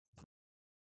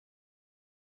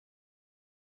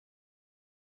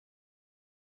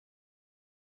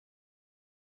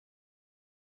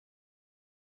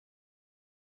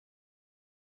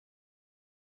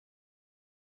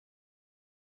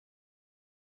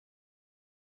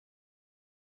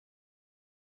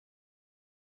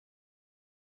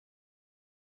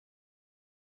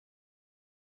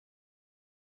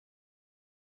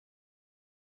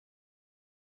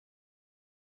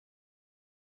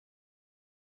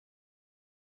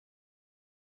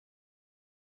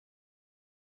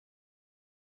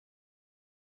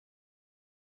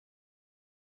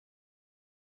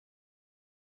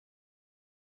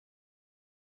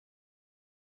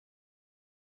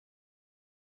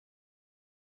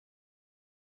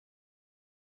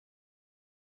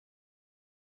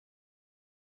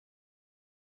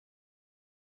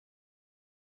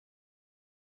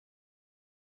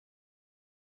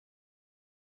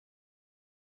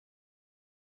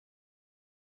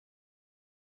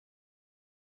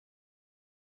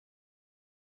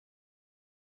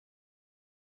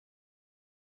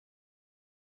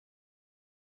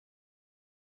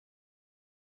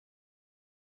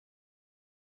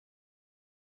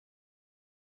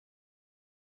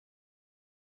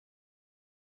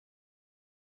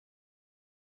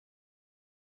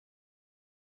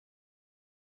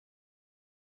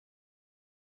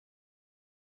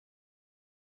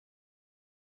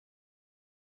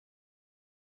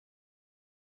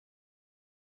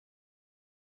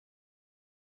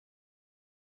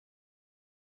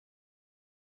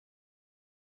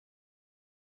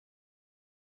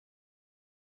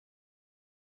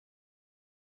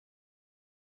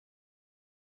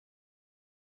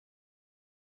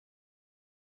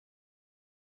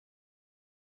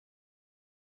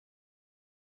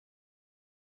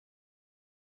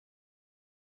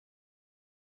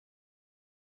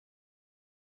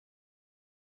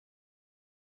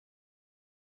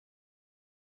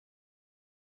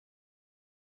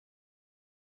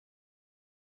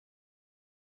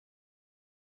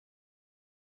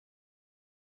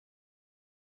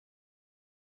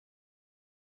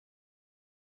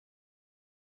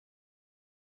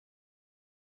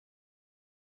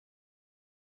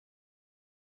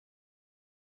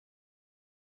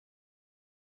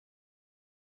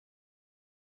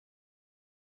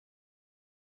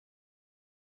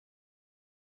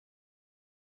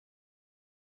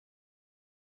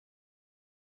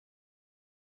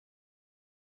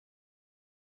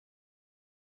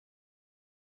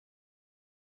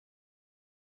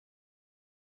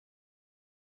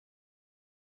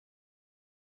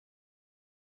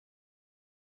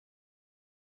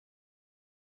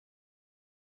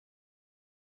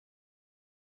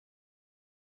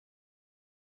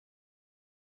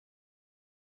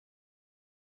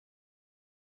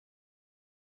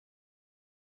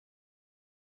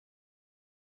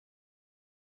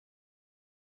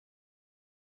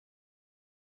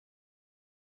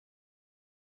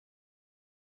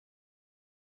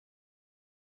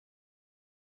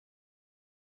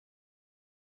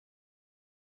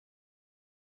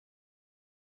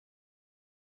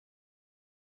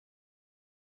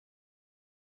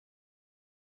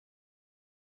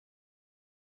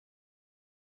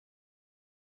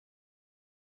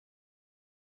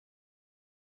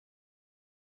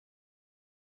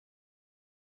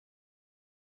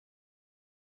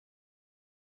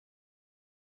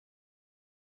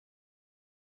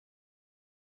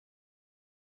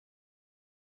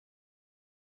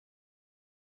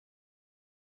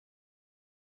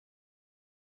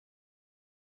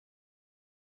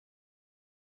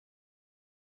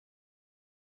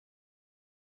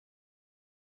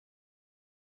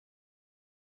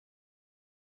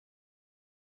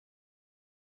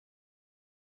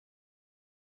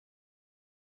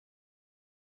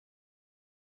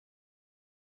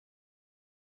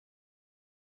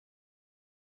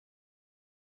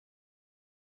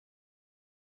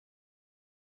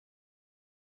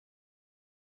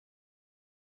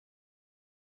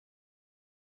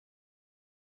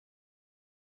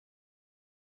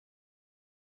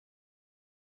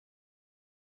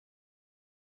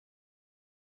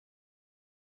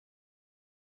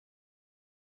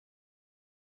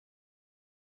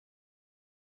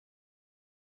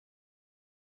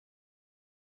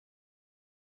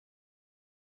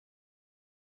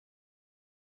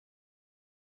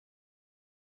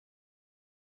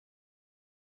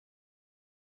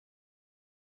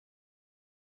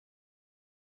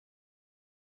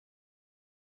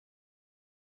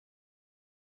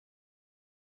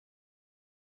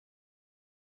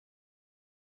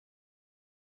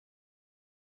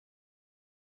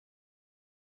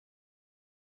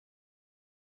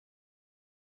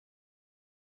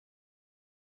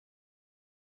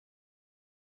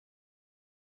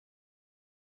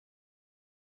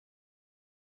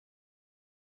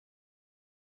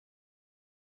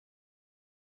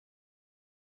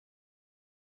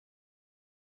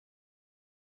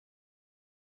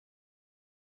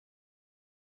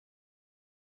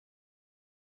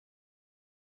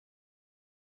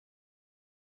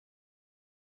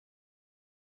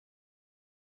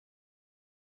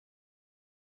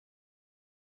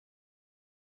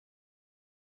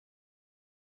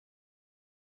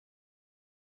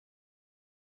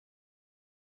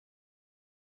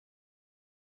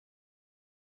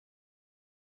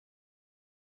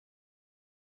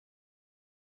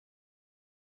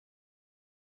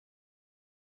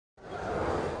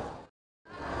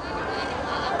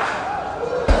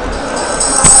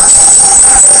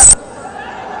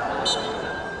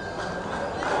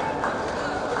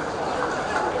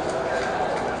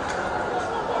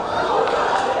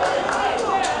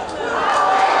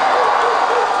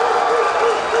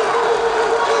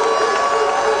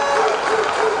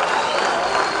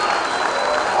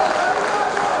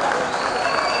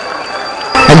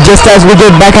just as we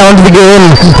get back onto the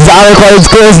game, Zahira College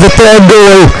scores the third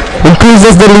goal,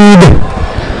 increases the lead,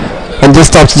 and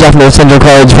just stops Jaffna Central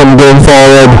College from going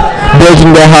forward,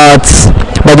 breaking their hearts.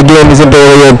 But the game isn't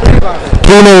over yet.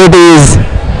 3-0 it is.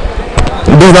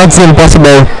 It does not seem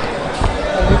possible.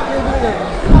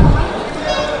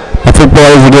 But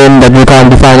football is a game that we can't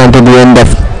define until the end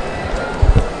of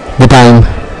the time.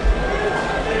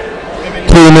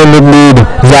 3-0 lead.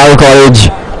 Zahira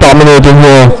College dominating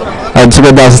here at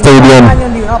Sugadas Stadium.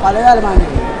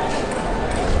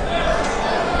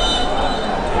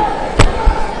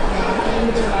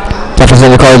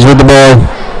 Jaffna College with the ball.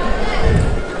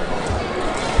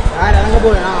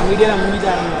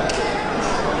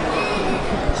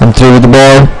 And through with the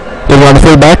ball. Take one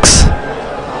full backs.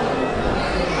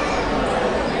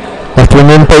 Left wing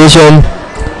in position.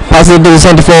 Passes it to the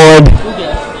centre forward.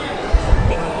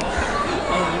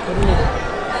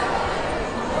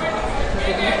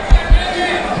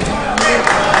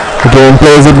 Again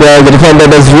plays it well. The defender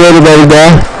does really well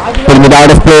there, putting it out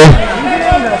of play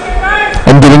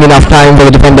and giving enough time for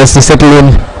the defenders to settle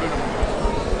in.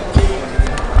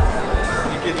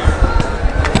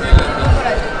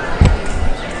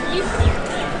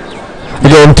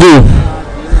 Again through.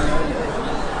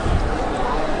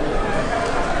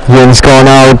 Game's gone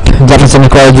out. Jefferson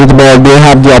College with the ball. They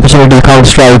have the opportunity to counter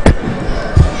strike.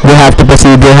 They have to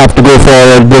proceed. They have to go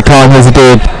forward. They can't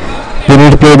hesitate. They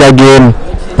need to play that game.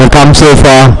 They've come so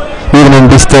far, even in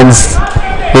distance,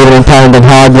 even in talent and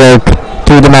hard work,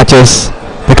 through the matches.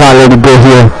 They can't let it go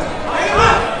here.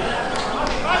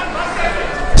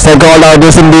 Stay called out,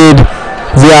 yes indeed.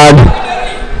 Ziad.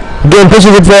 Again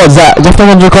pushes it forward.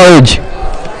 Jaffna Central College.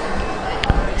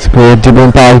 It's great.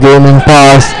 Gaming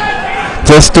pass.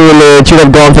 Just too late. Should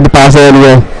have gone for the pass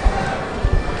earlier.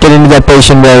 Get into that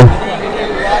position well.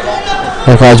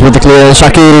 College with the clearance.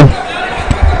 Shakil.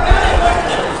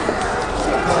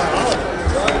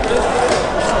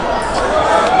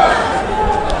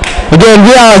 Again,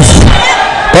 Riaz.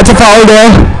 That's a foul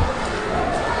there.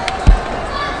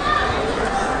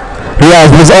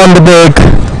 Riaz was on the break.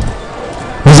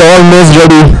 Was almost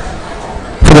ready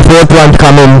for the fourth one to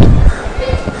come in.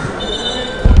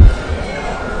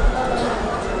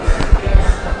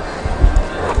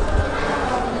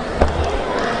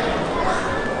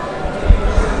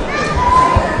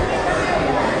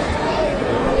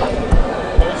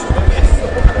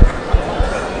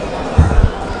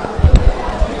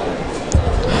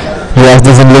 Riaz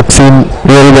doesn't look seen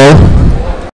really well.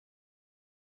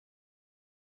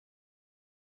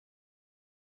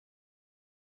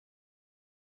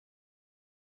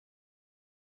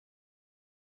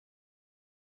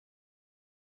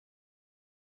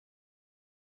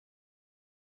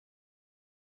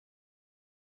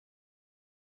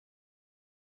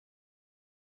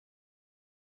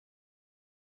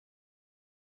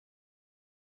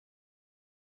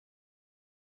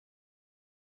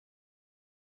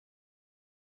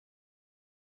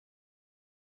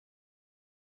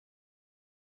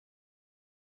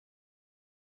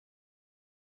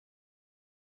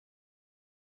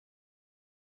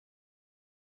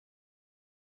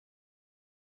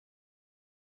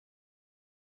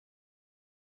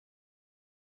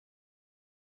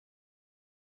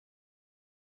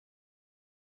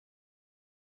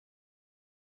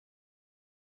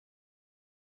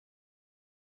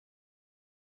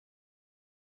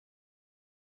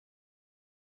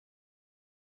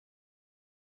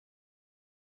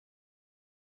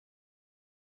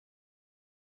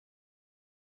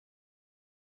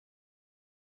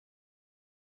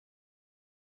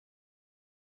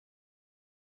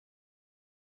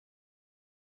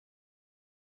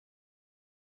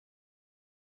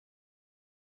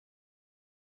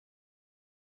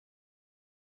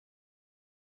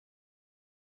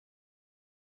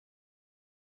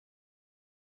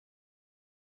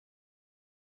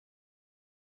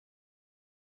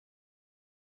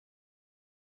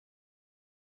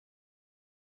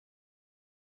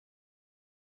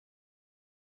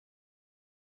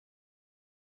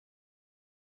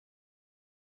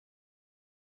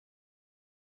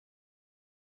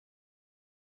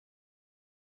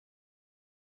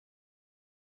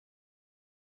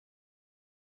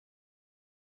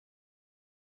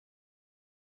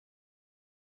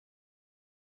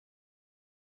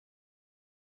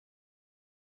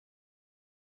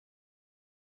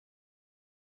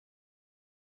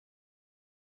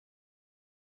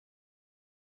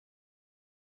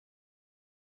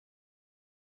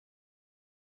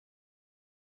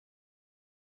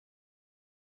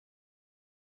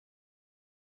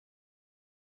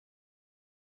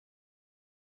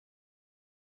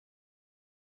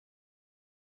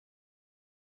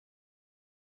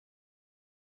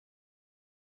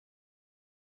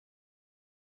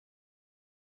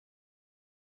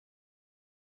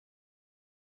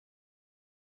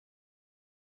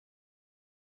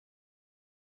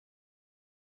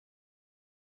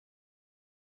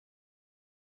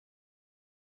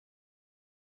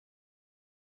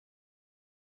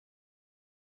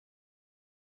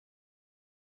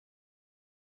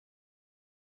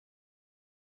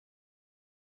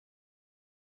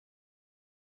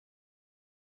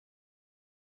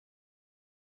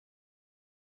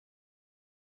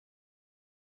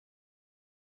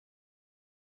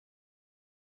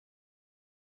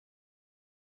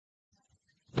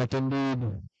 But indeed,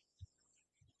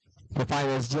 the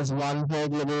finals just one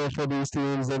hurdle away for these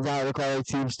teams, and Zahira College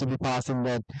seems to be passing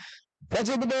that. That's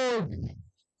with the ball.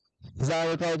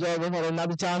 Zahira College over for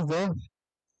another chance though.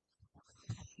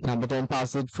 Number 10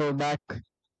 passes it full back.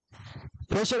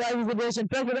 Pressurizes the position,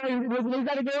 pressurizes the position. Is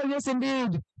that a goal? Yes,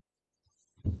 indeed.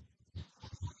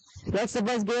 That's the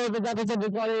best goal for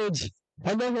Zahira College.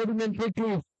 And they're heading in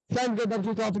quickly. Can't get that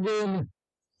kick off again.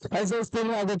 As they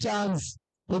still have a chance.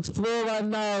 It's 4-1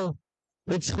 now.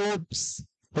 It's hopes.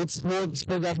 It's hopes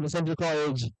for Jaffna Central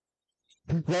College.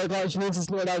 Their college needs to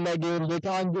slow down their game. They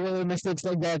can't do any mistakes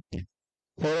like that.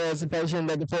 Or else the position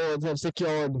that the forwards have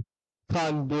secured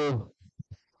can't do.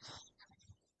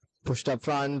 Pushed up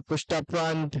front, pushed up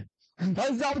front.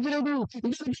 What's the opportunity?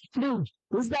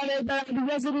 Is that it?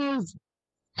 Yes, it is.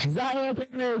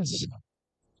 Zahira College.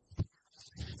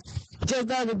 Just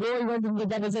now the goal went into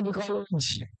Jaffna Central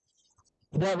College.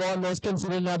 They have almost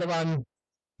considered another one.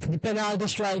 The penalty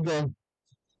striker.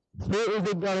 Who is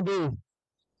it going to be?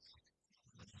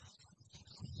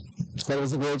 That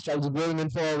was a great strategy going in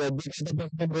forward.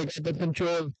 Breaks the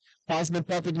control. Pass it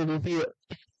perfectly to the field.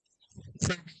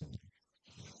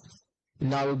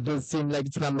 Now it does seem like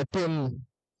it's number 10.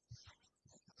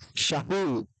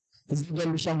 Shahul. Is it going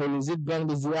to be Shahul? Is it going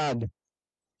to be Ziad?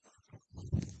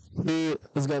 He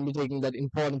is going to be taking that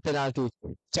important penalty.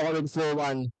 It's already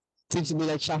 4-1. Seems to be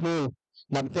like Shahul.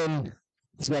 Number 10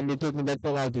 is going to be taking that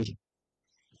penalty.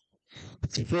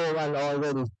 It's 4-1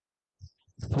 already.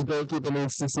 The goalkeeper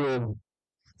needs to save.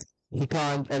 He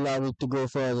can't allow it to go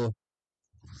further.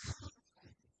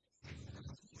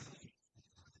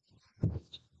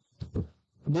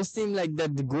 This seems like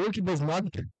that the goalkeeper is not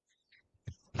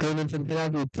going in for the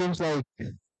penalty. It seems like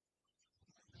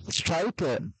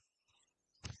striker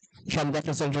from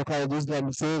Jaffna Central College is going to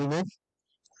be saving it.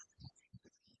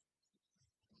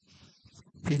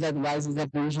 Is that wise? Is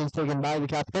that position is taken by the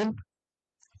captain?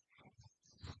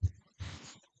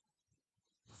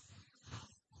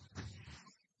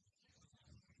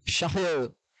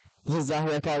 Shahil. This is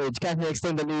Zahira College. Can he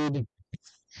extend the lead?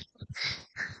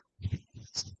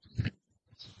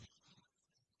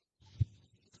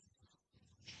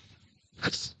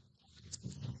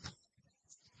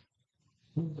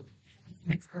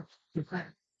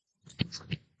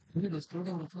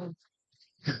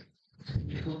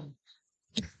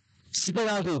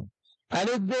 Penalty. And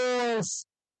it goes.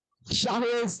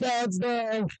 Shahil stands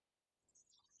there.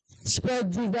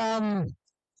 Spreads his arm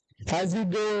as he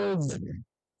goes.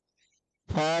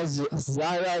 As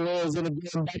Zahira rolls in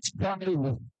again, that's pride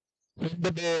in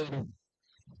the ball.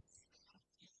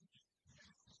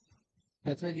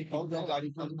 That's why they call the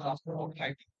Gadi from the last one.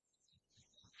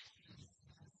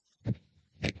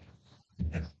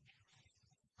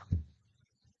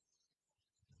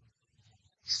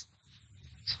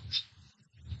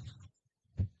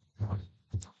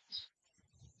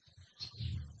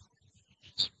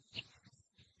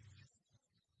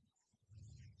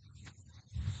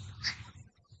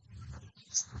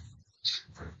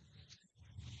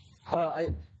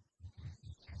 I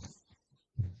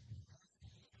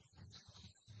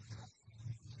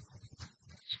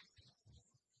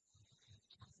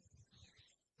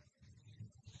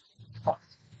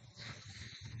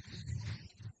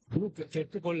फिर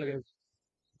तो कौन लगे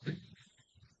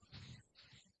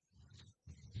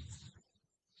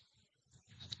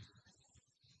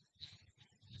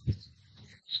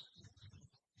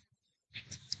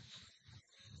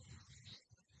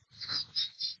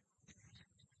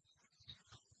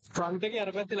front के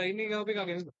यार पे line नहीं गया पे का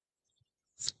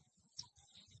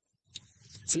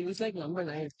seems like number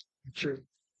 9. Sure.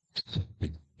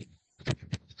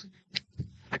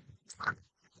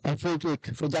 A free kick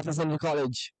for Jaffna Central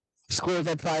College. Scores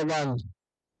at 5-1.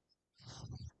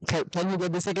 Can you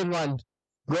get the second one?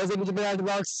 Goes into the penalty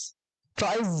box.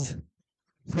 Tries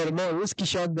for a more risky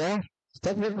shot there.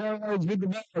 Jaffna College with the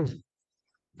ball.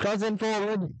 Crossing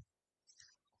forward.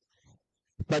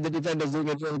 But the defenders doing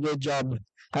a really great job.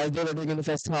 As they were doing in the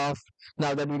first half.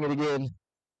 Now they're doing it again.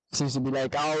 Seems to be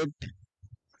like out.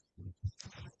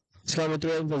 It's coming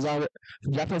to him for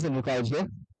Jaffna Central College here.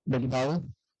 Big power.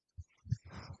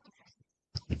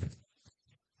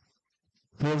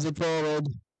 Moves it forward.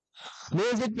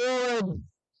 Moves it forward.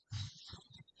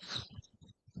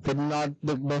 But not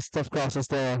the best of crosses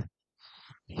there.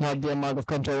 Not the amount of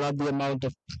control, not the amount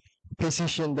of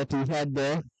precision that he had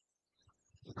there.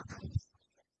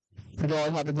 It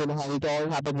all happened in a hurry. It all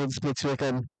happened with split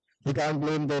second. You can't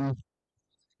blame them.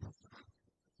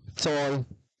 It's all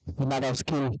a matter of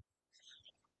skill.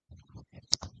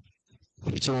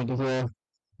 Opportunity here.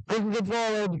 Pushing it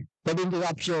forward. But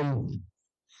interruption.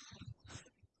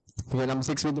 Okay, number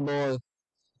 6 with the ball.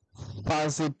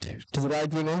 Pass it to the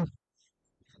right winger.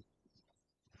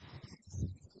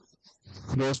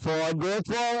 Goes forward, goes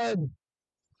forward.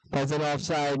 That's an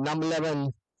offside. Number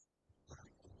 11.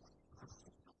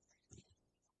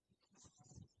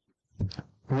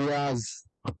 Riaz.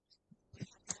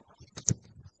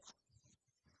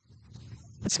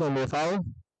 It's going to be a foul.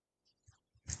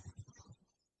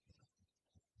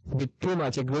 With too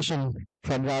much aggression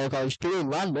from Rao College.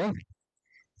 2-1 there.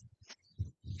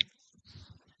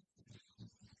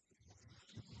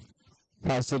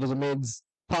 Pass it to the mids.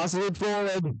 Pass it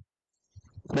forward.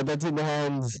 But that's in the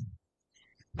hands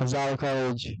of Zahira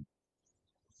College.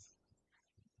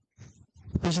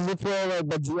 Pushes it forward,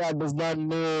 but Ziad does not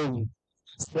move.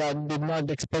 Ziad did not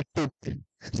expect it.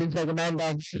 Seems like a man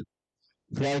down.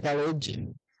 Zahira College.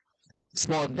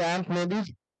 Small cramp, maybe.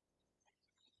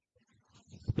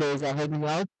 Players are heading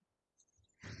out.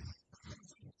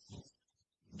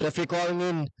 Referee calling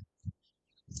in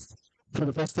for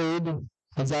the first aid of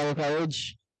Zahira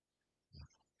College.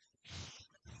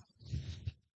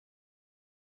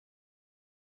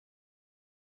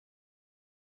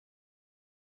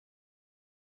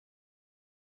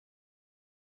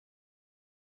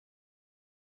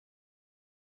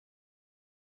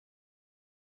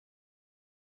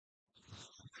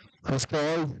 First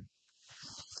call.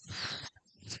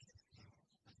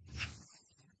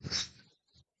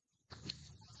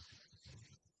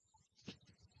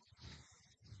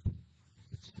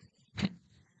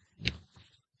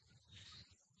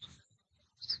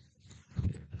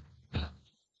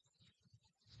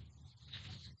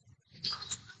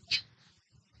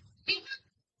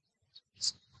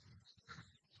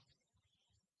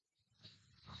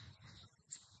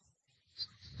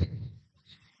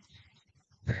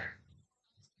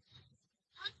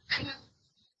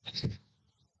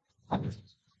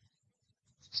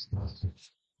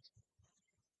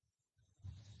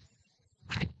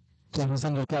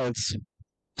 Jefferson records.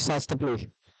 Starts to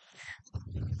play.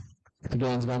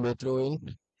 Again, it's going to be a throw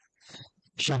in.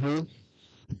 Shahid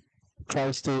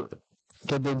tries to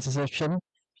get the interception.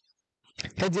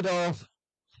 Heads it off.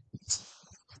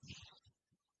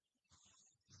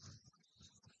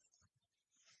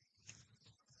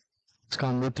 It's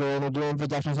going to be thrown again for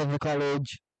Jaffna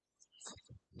College.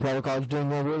 Florida College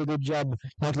doing a really good job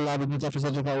not allowing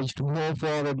Jaffna College to move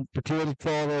forward, to clear it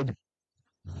forward.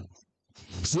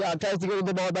 Yeah, tries to get in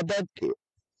the ball, but that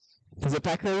is a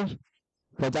tackle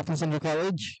for Jaffna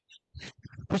College.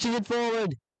 Pushing it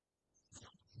forward.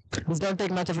 This don't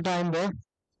take much of a time though.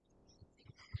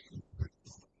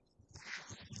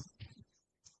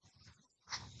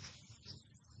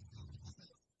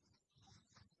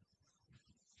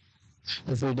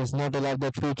 If he does not allow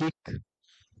that free kick,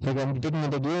 they're going to be taking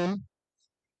it again.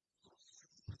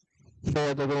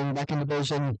 So they're going back into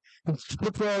position.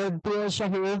 Look forward to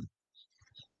Shahir.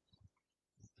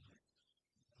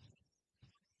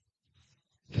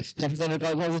 Jefferson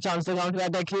has a chance to counter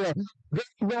attack here.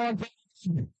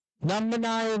 Number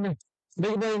 9.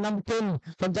 Big boy, number 10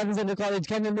 from Jefferson College.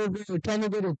 Can you move it? Can you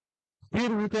get it?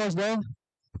 Beautiful cross there.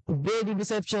 Great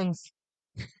interceptions.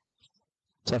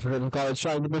 Jefferson College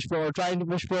trying to push forward.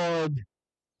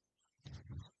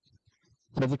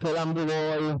 But the Columbia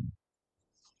ball,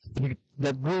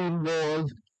 the green ball,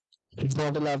 is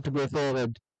not allowed to go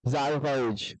forward. Zahira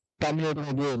College dominating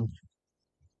again.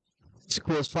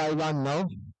 Scores 5-1 now.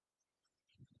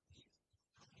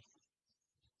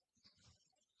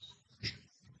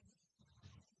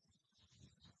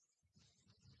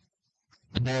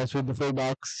 Nice with the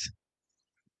fullbacks.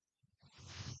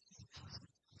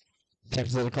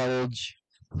 Jefferson College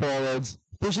forwards,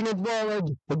 pushing it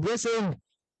forward, aggressive.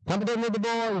 Number 10 with the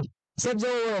ball.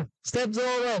 Steps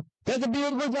over. There's a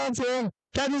beautiful chance here.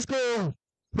 Can he score?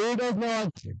 He does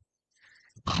not.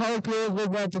 How close was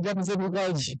that to Jefferson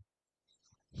College?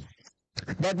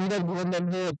 That would have given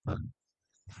them hope.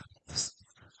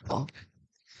 Oh.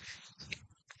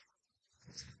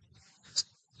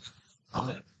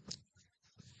 Oh.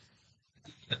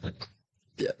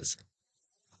 Yes.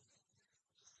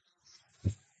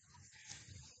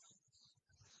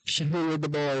 Should be with the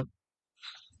ball.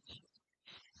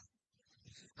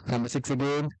 Number 6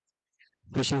 again.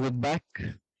 Pushing it back.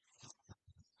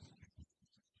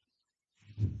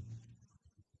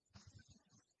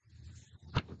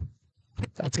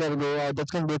 That's gonna go out. That's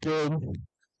gonna be a throw.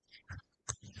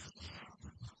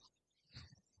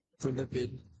 For the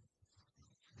pin.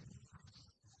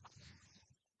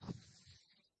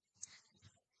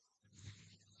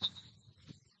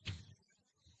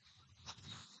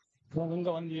 Yeah,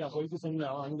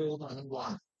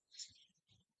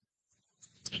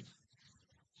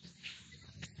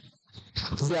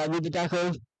 with the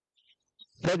tackle.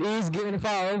 But he's given a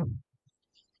foul.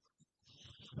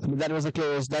 But that was a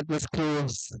close. That was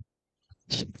close.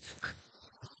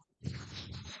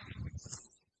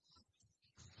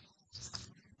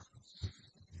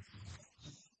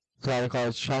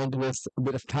 Radical trying to waste a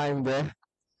bit of time there,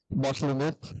 bottling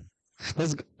it.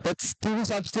 That's two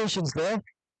substitutions there.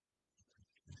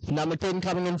 Number 10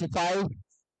 coming in for 5.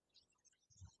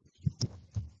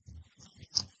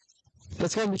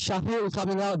 That's going to be Shahil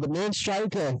coming out, the main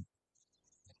striker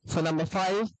for number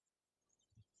 5.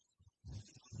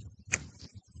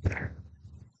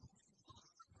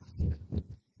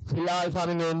 Bilal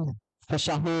coming in for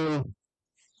Shahil.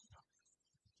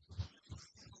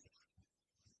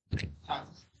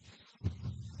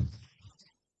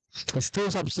 There's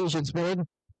 2 substitutions made.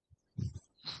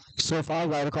 So far,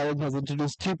 Zahira College has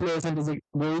introduced 3 players into the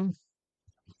game.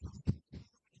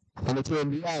 And it's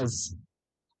Diaz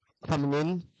coming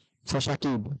in for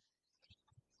Shakib.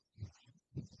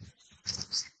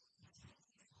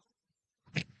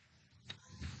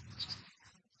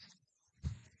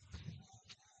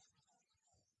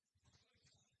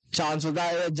 Chance for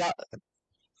Zahira.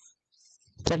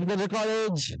 Technical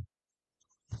College.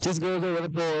 Just goes over the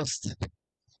post.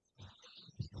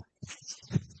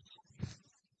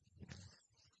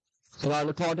 Around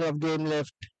a quarter of game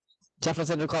left. Jaffna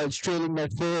Central College trailing by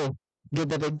 4. Get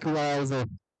that equalizer.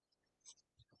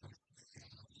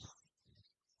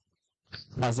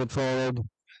 Pass it forward.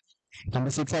 Number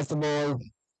 6 has the ball.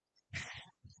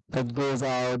 That goes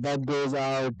out. That goes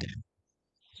out.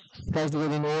 Tries to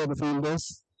get in over the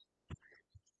fielders.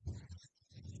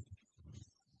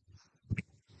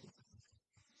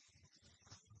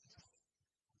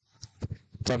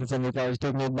 Jaffna Central College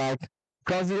taking it back.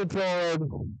 Crossing it forward.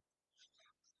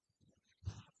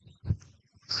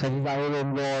 And Zahira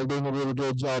involved, doing a really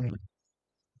great job.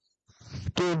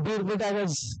 Okay, beautiful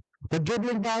tackles. The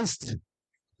dribbling past.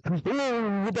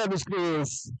 Ooh, without a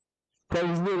space. That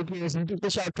was really close. He took the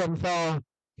shot from far.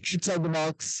 Inside the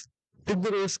box. Took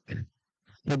the risk.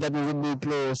 But that was indeed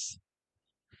close.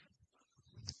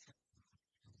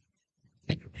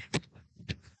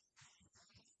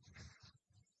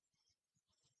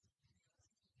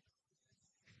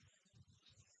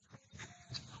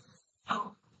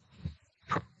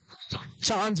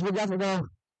 Chance for Jaffna.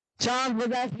 Chance for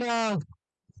Jaffna.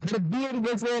 The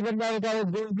beautiful save and now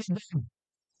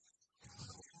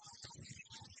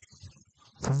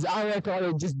Zahira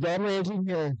College just dominating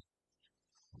here.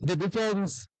 The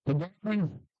defense, the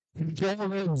bowling, the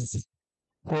forwards,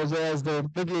 as well as the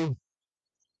biggie.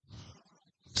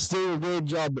 Still a great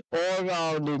job all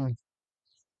rounding.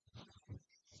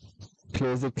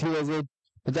 Clears it, clears it.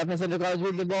 The Jaffna Central College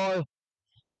with the ball.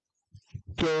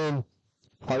 Kane.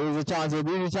 There is a chance here,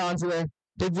 there is a chance here.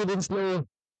 Takes it in slow.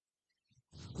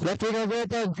 Left wing is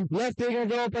open. Left wing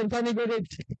is open. Can he get it?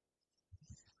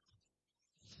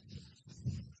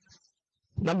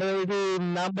 Number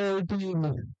 18. Number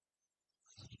 18.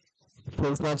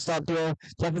 Please not stop here.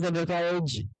 Jaffna Central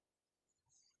College.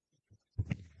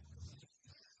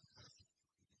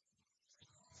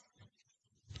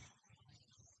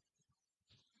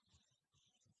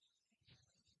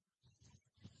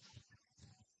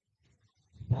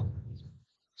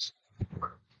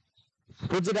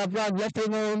 Puts it up front. Left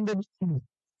wing in the.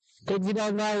 Takes it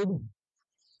out wide.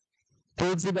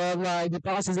 Takes it out wide. He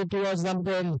passes it towards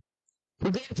number 10. He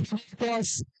goes for the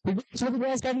cross. He goes for the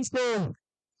cross. Can he score?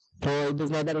 Oh, it does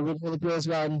not that a good for the close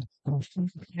run.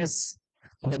 Yes.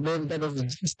 The ball that was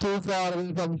just too far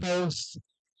away from post.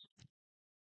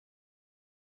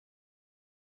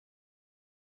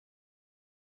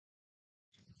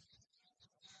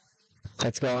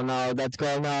 That's gone out. That's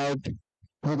gone out.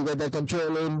 Need to get that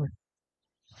control in.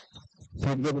 Need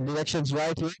to get the directions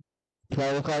right here.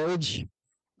 Zahira College.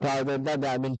 Rather than that,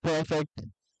 I've been perfect.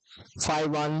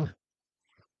 5-1.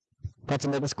 That's a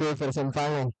better score for the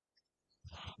semi-final.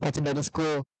 That's a better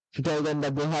score to tell them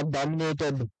that they have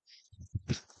dominated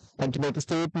and to make a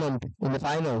statement in the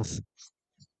finals.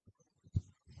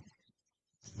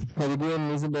 But the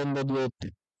game isn't ended yet.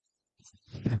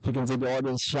 You can see the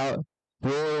audience shout,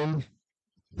 roaring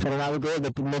for another goal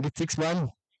that could make it 6-1.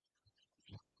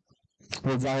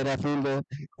 Will Zahira fielder,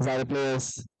 Zahira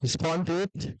players respond to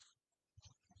it?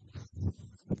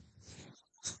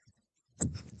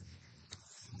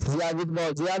 Zia with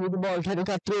the ball, trying to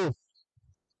cut through.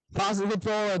 Passes it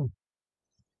forward.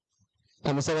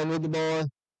 Number 7 with the ball.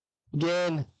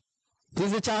 Again.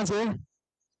 This is a chance here.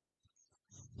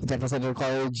 Jaffna Central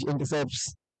College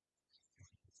intercepts.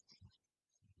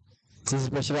 This is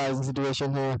a pressurizing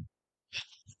situation here.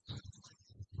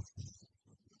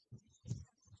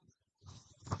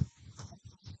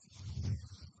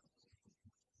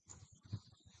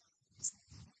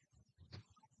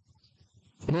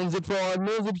 Moves it forward,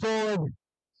 moves it forward.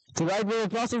 To right way,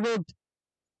 crosses it.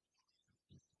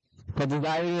 But the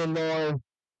Zahira ball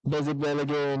does it well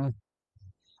again.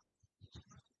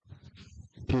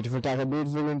 Beautiful tackle,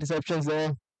 beautiful interceptions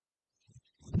there.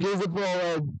 Plays it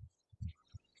forward.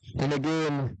 And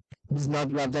again, does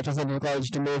not allow Jefferson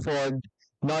College to move forward,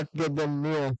 not get them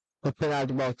near the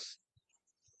penalty box.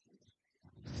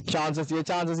 Chances here,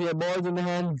 balls in the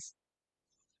hands.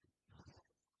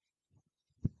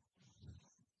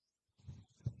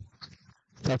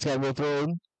 That's why we're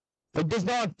throwing. It does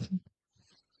not.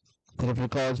 The referee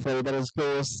calls for it, that was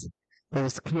close. That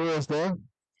was close there.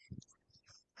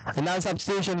 And now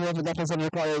substitution here for Jefferson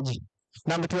College.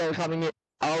 Number 12 coming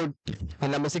out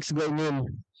and number 6 going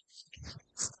in.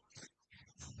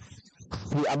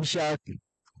 The Abhishek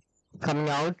coming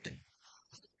out.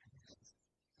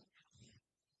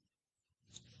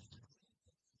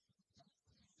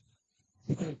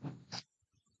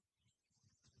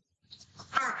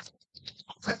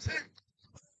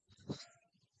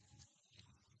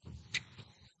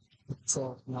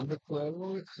 So number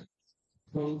 12 is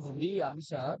the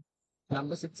Abhishek.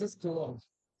 Number 6 is Kulam.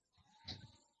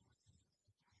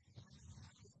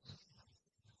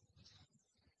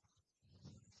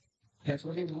 That's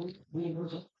what he moved.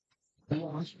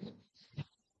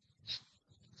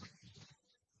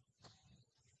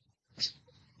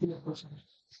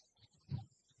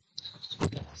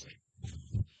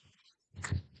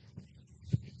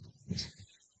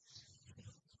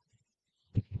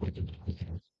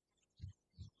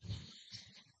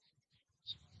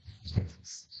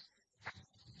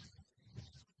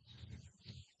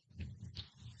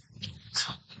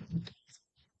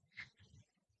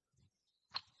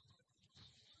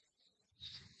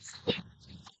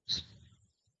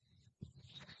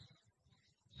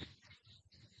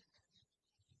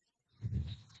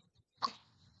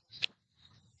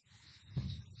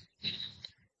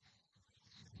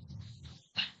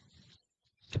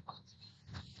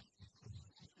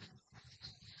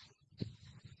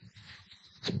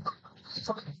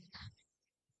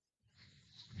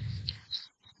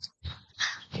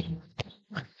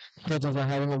 Coaches are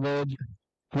having a word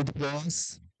with the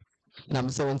players. Number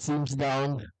 7 seems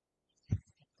down.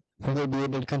 Will they be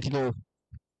able to continue?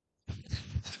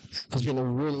 Has been a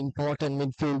really important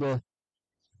midfielder.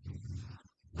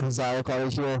 Zahira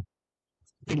College here,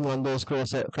 putting on those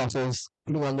crosses,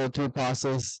 putting on those 2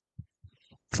 passes,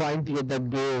 trying to get that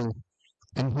goal.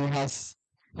 And he has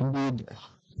indeed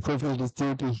fulfilled his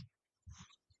duty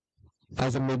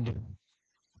as a mid.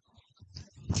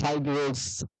 5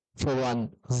 goals for 1.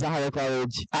 Zahira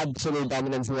College, absolute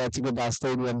dominance here at Sigurdas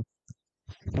Stadium.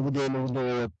 And the game is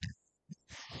over.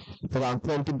 Around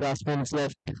 20 brass minutes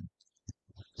left.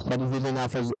 But is it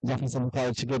enough for Jefferson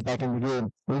College to get back in the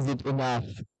game? Is it enough?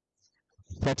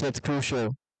 That's what's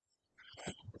crucial.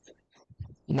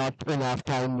 Not enough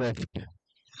time left.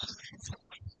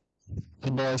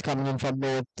 The boys coming in from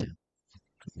both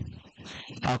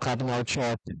are cutting out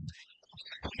short.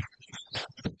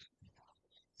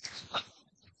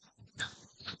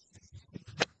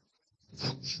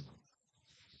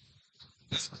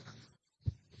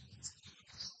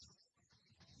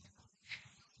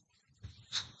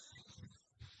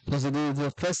 This is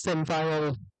the first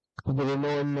semi-final of the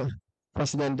Renown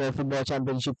President Football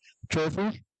Championship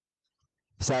Trophy.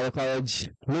 Zahira College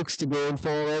looks to go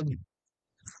forward,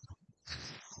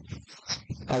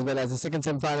 as well as the second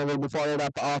semi-final will be followed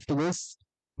up after this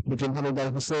between Hamid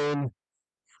Hussain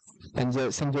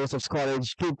and St. Joseph's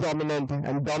College, 2 prominent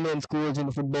and dominant schools in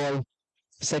the football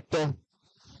sector.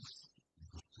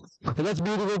 So that's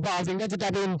beautiful passing, that's a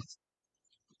tap-in.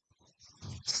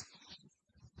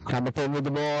 Number 10 with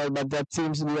the ball, but that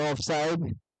seems to be offside.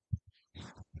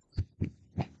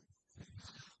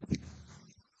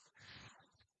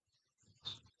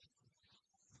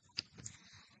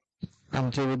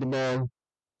 Number 2 with the ball,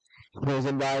 goes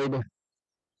in wide.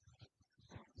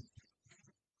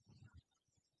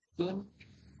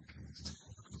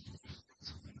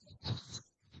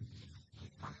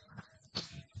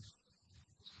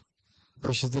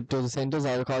 Pushes it to the center,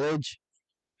 Zahira College.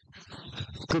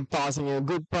 Good passing here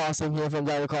from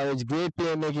Zahira College. Great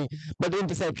playmaking, but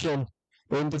interception.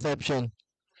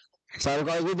 Zahira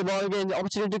College with the ball again.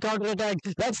 Opportunity to counter attack.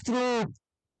 That's through.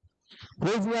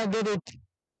 Rizia did it.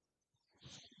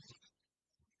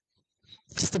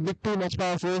 Just a bit too much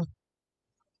powerful.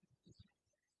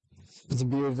 It's a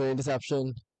beautiful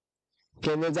interception.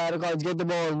 Can Zahira College get the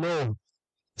ball? No.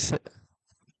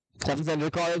 Jefferson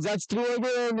College. That's through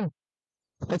again.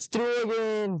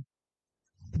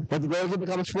 But the goalkeeper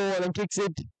comes forward and kicks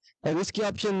it. A risky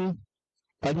option,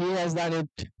 but he has done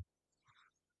it.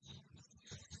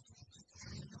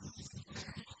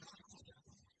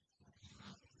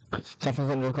 Jaffna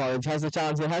Central College has the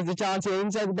chance here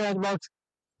inside the penalty box.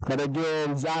 But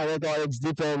again, Zahira College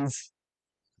defense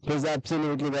plays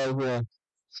absolutely well here.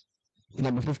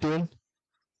 Number 15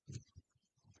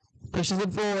 pushes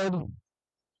it forward.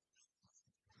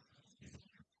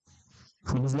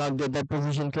 He does not get that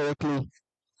position correctly.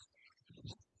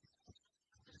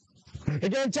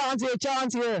 Again, chance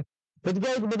here. But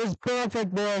it's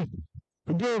perfect there.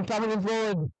 Again, coming in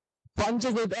forward.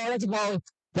 Punches it. Oh, that's a foul.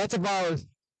 That's a foul.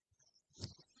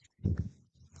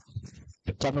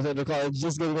 Jaffna Central College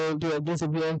just getting into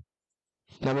aggressive here.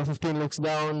 Number 15 looks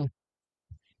down.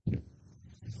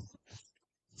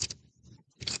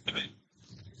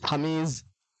 Hamiz.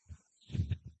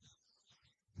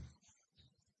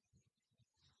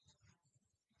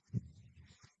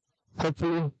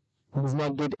 Hopefully, he does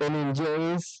not get any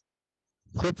injuries.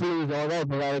 Hopefully, he's alright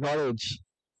for our college.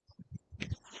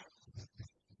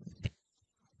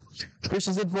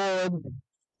 Pushes it forward.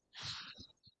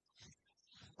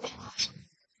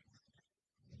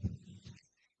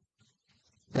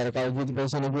 Got college with the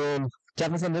person again.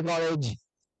 Jaffna Central College.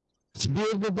 It's a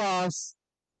beautiful pass.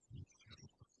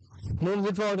 Moves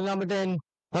it forward to number 10.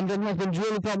 Number 10 has been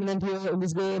really prominent here in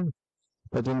this game.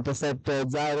 But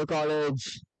intercepted. Zahira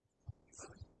College.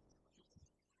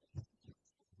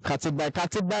 Cuts it back.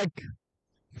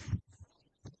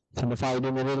 Number 5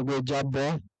 doing a really great job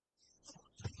there.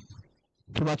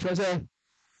 Too much pressure.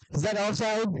 Is that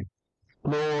offside?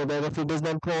 No, the referee does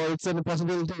not call. It's a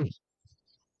possibility.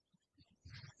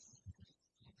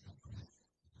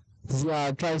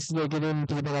 Yeah, tries to make it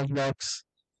into the penalty box.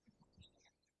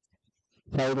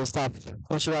 Now to stop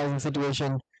pressurizing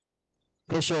situation.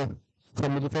 Pressure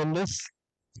from the defenders.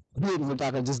 Beautiful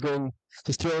tackle, just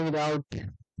throwing it out.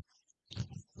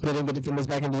 Getting the defenders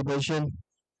back into the position.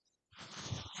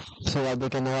 So that they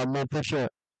can have more pressure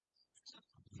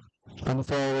on the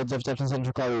forwards of Jaffna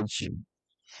Central College.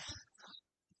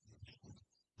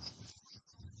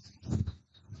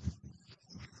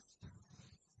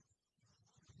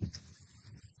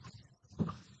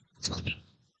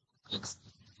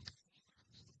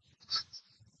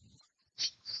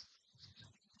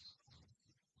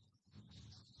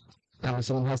 Number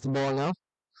 7 has the ball now.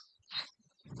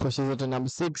 Pushes it to number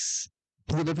 6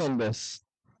 to the defenders.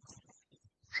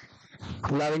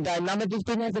 Allowing time. Number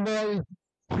 15 has the ball.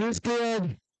 He is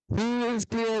cleared.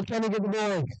 Can he get the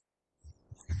ball?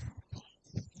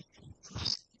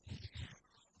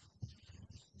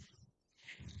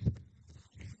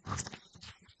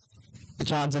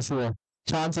 Chances here.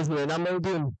 Number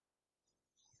 18.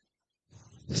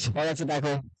 Oh, that's a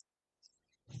tackle.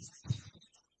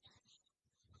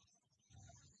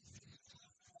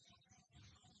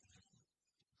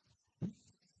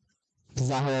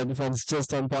 Zahira defense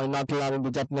just on point, not allowing the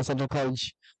Jaffna Central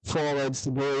College forwards to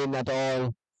go in at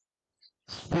all.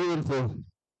 Beautiful.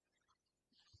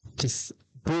 Just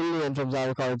brilliant from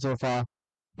Zahira College so far.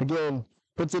 Again,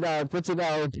 puts it out.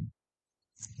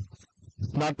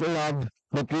 Not allowed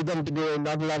the rhythm to go in,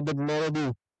 not allowed the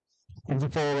melody of the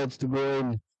forwards to go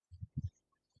in.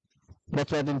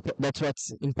 That's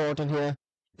what's important here.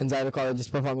 And Zahira College is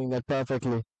performing that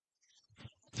perfectly.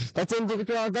 That's into the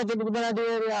cross, that's into the penalty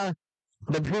area.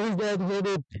 But who's there to hit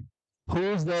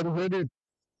it?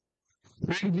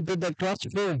 Where did you put that cross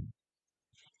through?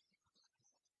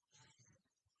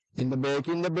 In the break.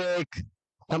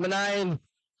 Number 9.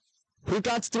 He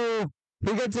cuts through.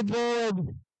 He gets it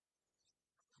forward.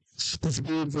 This is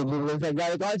beautiful.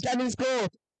 Zahira College can score.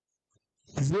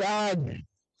 Ziad.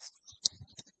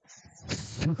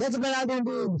 That's a penalty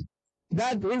indeed.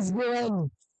 That is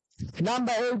given.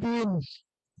 Number 18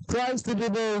 tries to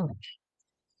dribble.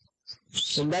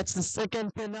 And that's the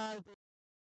second penalty.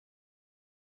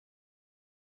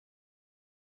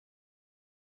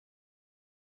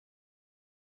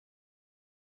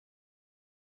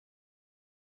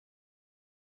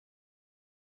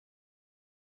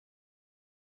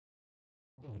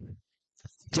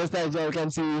 Just as you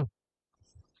can see,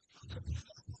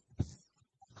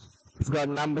 we've got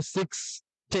number 6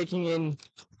 taking in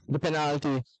the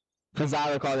penalty for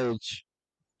Zahira College.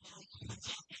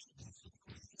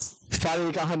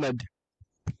 Farid Ahmed.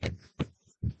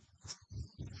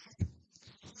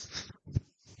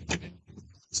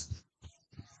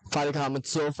 Farid Ahmed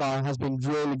so far has been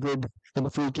really good in the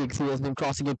free kicks. He has been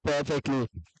crossing it perfectly.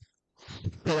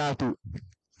 Penalty.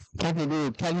 Can he do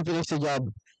it? Can he finish the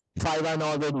job? 5-1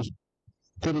 already.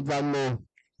 Did it one more.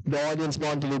 The audience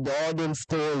wanted it. The audience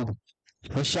told.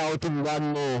 We're shouting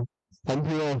one more. And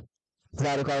here,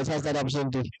 Zahira College has that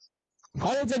opportunity.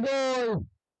 And it's a goal!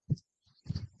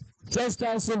 Just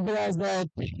as simple as that.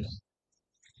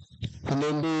 And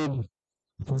indeed,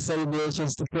 the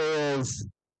celebrations, the prayers,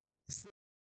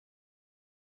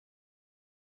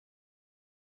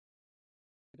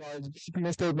 College making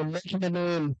a statement, making a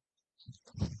name.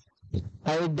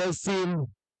 And it does seem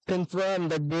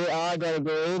confirmed that they are going to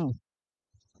go in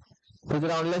with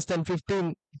around less than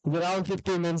 15, with around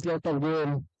 15 minutes left of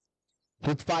game,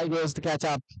 with 5 years to catch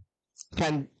up.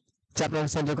 Can Jaffna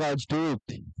Central College do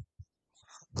it?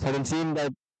 I don't seem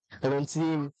that. I don't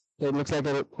seem. It looks like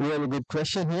a really good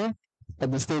question here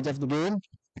at this stage of the game.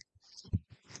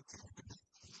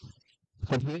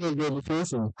 But who will they be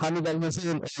facing? Hamid Al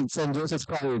Hussein and St. Joseph's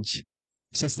College.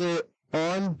 Sister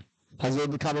on as will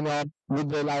be coming up with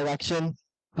the live action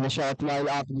in a short while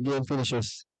after the game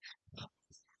finishes.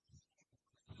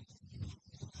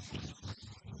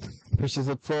 Pushes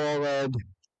it forward,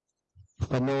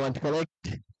 but no one to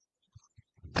collect.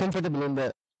 Comfortable in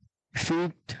the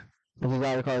feet of the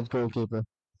Zahira College goalkeeper.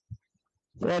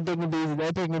 They're taking it easy,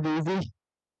 they're taking it easy.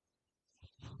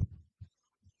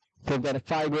 They've got a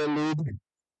 5-goal lead.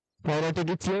 Why not take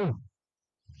it slow?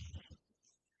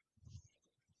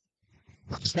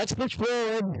 Let's push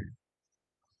forward.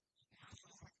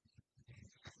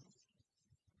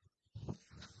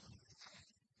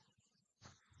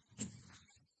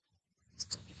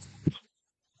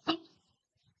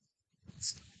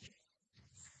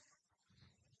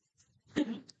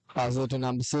 Pass it to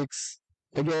number 6.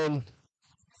 Again,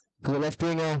 to the left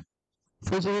winger.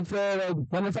 Pushing it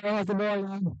forward. Number 5 has the ball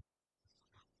now.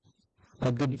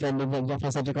 A good defending from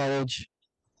Jaffna Central College.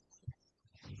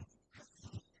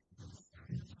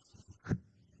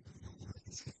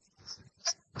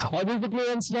 What is the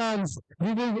clearance chance?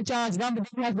 This is the chance. Number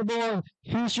 2 has the ball.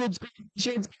 He shoots.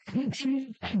 Shoots.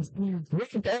 Chance.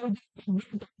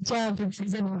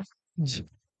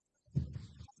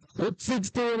 It's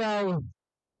 16 now.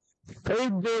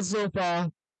 8 goals so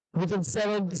far within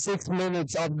 76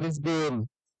 minutes of this game.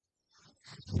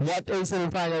 What a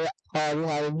semi-final are we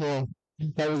having here?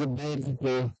 That was a beautiful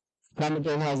play.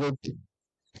 Hamilton has it.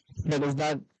 That does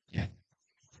not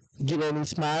give any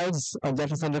smiles on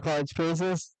Jaffna Central College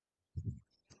faces.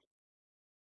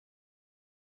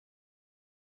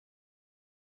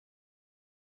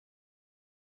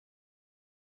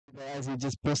 As he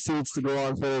just proceeds to go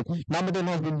on for it. Hamilton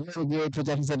has been very great for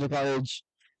Jaffna Central College.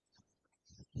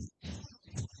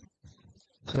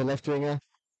 The left winger.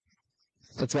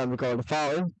 That's going to be called a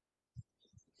foul.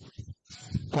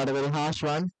 Not a very harsh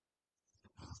one.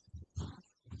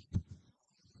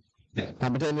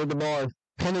 Number 10 with the ball.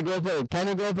 Can you go for it? Can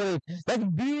you go for it? That's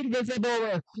beautiful step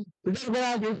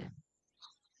over.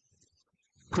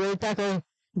 Great tackle.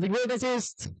 The great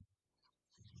assist.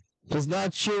 Does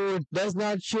not shoot. Does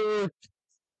not shoot.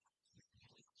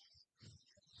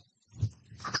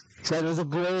 That was a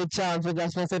great chance for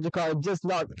Jaffna Central College.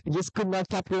 Just could not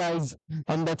capitalize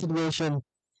on that situation.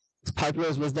 How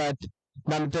close was that?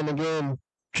 Number 10 again.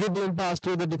 Dribbling past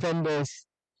through the defenders.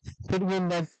 Putting in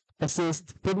that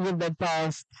assist. Putting in that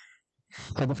pass.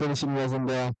 But the finishing wasn't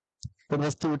there. It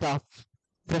was too tough.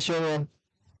 Pressure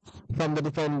from the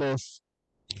defenders.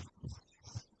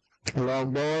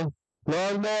 Long ball.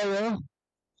 Long ball, yeah?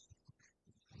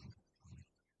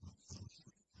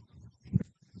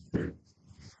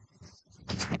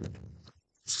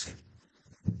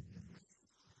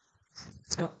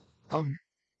 Oh.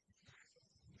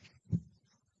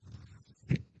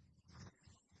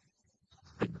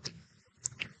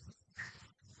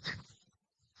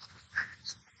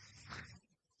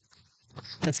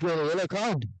 Let's go to yellow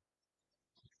card.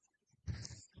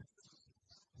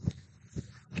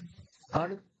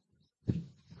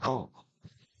 Oh.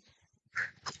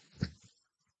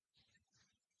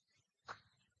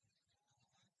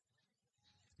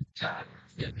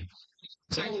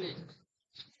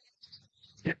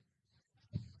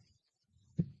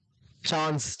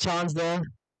 Chance there.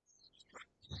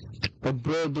 But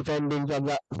great defending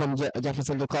from Jaffna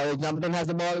Central College. Number 10 has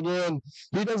the ball again.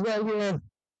 He does well here.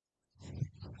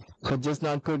 But just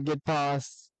not could get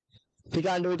past. He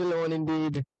can't do it alone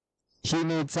indeed. He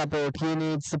needs support. He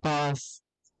needs to pass.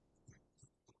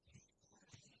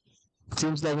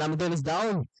 Seems like number 10 is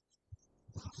down.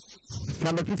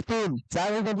 Number 15, Sri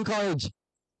Lanka College.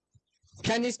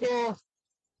 Can he score?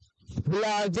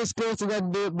 Bilal just close to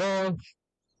that big ball.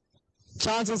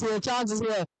 Chances here, chances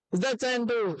here. Is that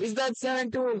 7-2? Is that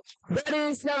 7-2? That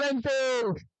is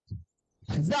 7-2.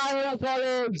 Zahira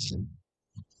College.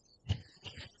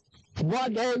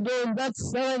 What a game.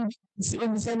 That's 7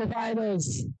 in the semifinals.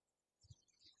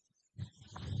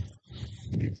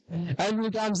 And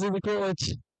he comes to the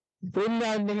coach.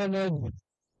 Renown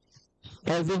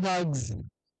as he hugs.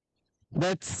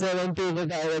 That's 7-2 for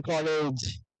Zahira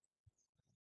College.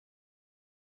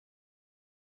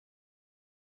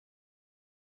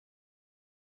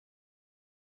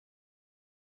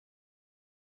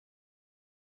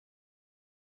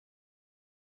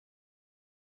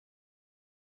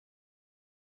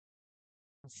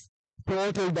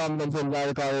 Total dominance from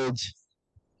Jaffna College.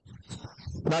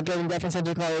 Not letting Jaffna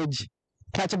Central College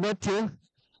catch a breath here.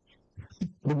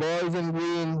 The boys in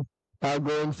green are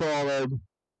going forward.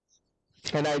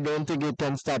 And I don't think it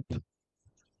can stop.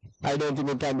 I don't think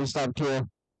it can be stopped here.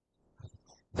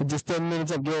 With just 10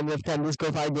 minutes of game left, can we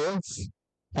score 5 goals?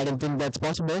 I don't think that's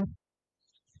possible.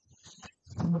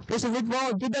 This is it,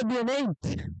 ball. Could that be an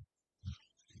 8?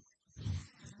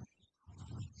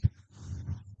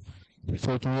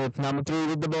 Taking it, number 3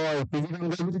 with the ball.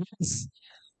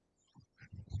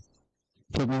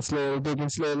 Taking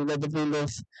slowly, let the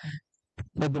fielders,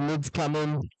 let the mids come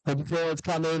in, let the forwards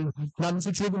come in. Number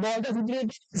 6 with the ball, doesn't get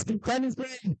it. Time is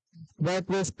playing. That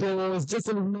was close, just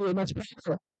a little bit much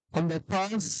pressure on that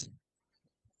pass.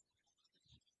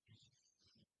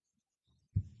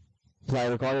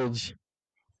 Zahira College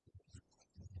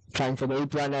trying for the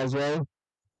 8th run as well.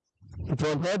 It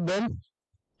won't hurt them.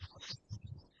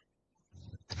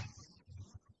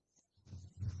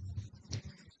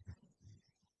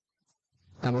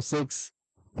 Number 6.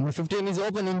 Number 15 is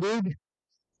open indeed.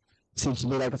 Seems to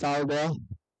be like a foul there.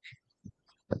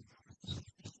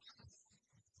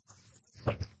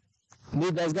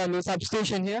 Indeed, there's going to be a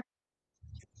substitution here.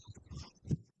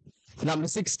 Number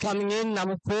 6 coming in,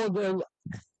 number 4 going.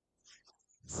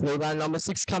 Number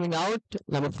 6 coming out,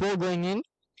 number 4 going in.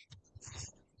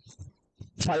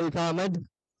 Tariq Ahmed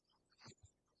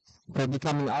will be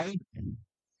coming out.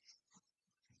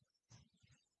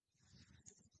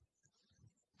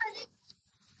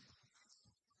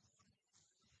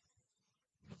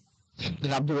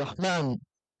 Rahman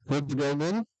will be going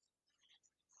in.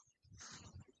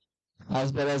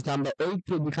 As well as number 8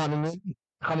 will be coming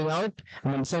out.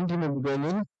 And number 17 will be going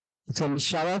in. It's going to be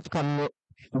Sharaf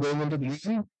going into the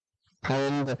game.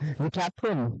 And the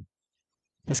captain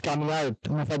is coming out.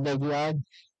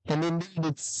 And indeed,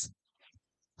 it's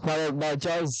followed by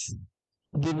choice,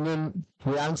 giving him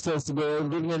the youngsters to go,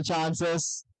 giving him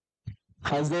chances.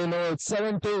 As they know, it's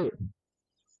 7-2.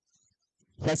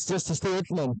 That's just a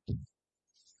statement.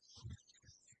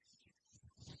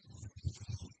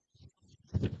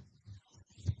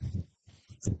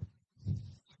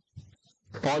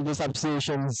 All the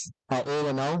substitutions are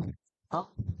over now.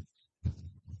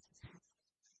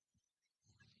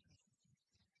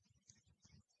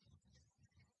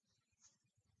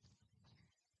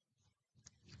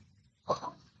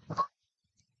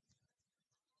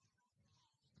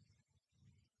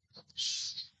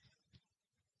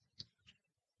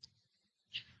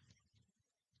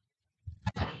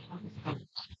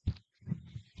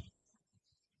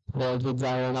 Ball with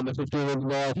Zahira, number 15 with the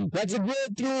ball. That's a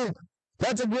great through.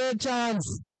 That's a great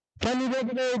chance. Can you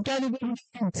get it? Can you get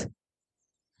it?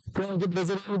 It was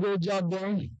a really good job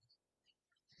there.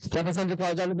 Jefferson to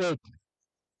College on the break.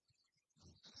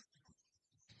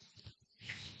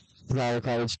 Zahira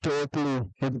College totally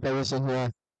hit the position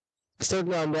here. It's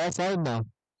totally on their side now.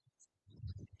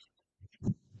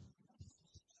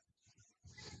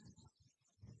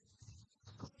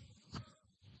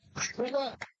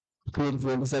 Beautiful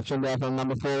interception there from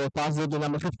number 4. Passes it to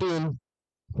number 15.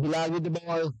 Bilal with the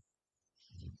ball.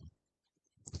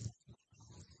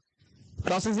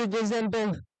 Crosses it to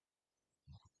center.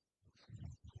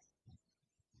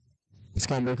 It's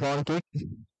going to be a corner kick.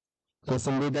 Yes,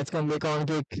 indeed, that's going to be a corner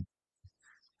kick.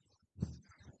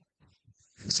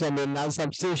 It's going to be another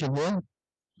substitution here.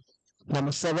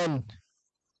 Number 7.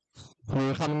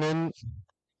 We're coming in.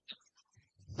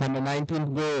 Number 19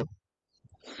 to go.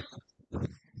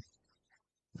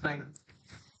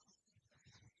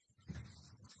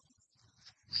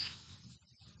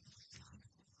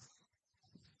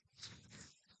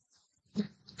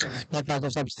 Not much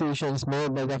of substitutions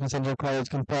made by Jaffna Central College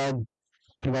compared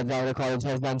to what the other college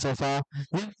has done so far.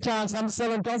 Chance, number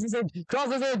 7, crosses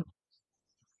it!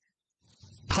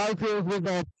 How close was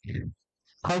that?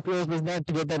 How close was that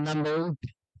to get that number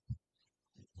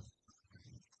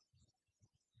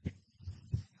 8?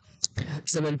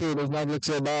 17 does not look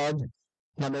so bad.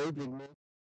 Number 8 will move.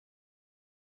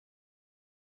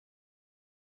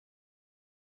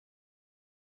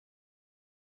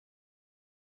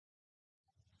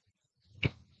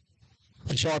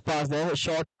 A short pass there, a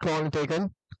short corner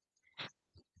taken.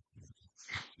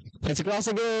 It's a cross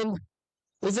again.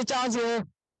 There's a chance here.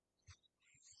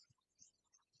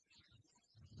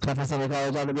 Jaffna Central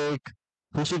College on the break.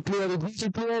 We should clear it.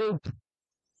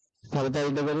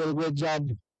 Navatari did a really good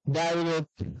job diving it.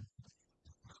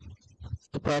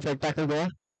 The perfect tackle there.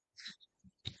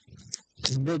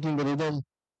 Just breaking the rhythm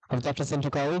of Jaffna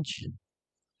Central College.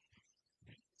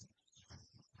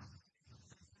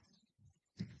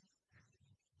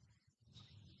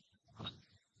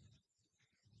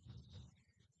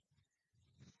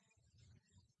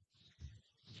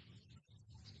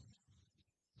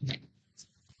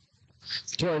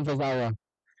 Turn for Zahira.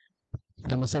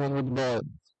 Number 7 with the ball.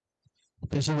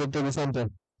 Pushing it to the center.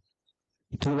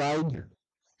 Too wide.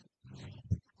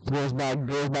 Goes back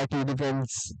to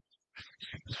defense.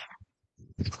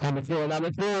 Number 4.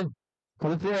 Number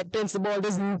 4 obtains the ball,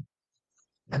 doesn't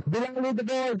Bilal with the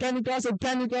ball. Can he cross it?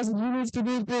 Can he cross it? He needs to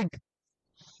be quick.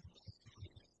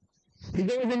 He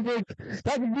goes in quick.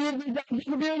 That's a beautiful job. That's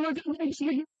a beautiful job.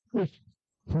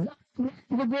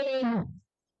 The goal.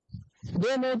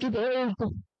 They make it 8.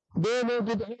 They make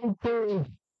it 8.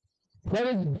 That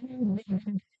is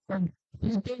big. He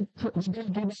takes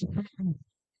that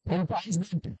and finds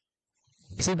that.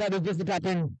 See, that is just the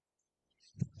captain.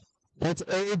 That's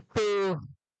 8-2.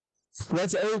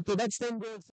 That's 8-2. That's 10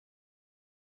 goals.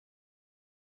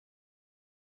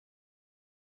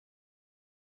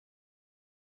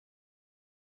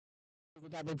 The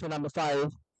captain for number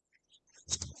 5.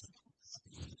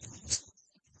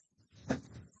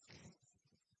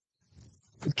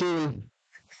 Kill.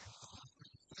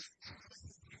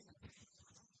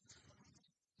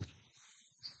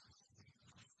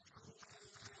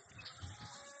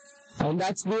 And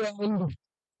that's the end.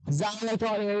 Zahira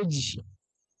College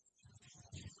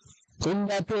in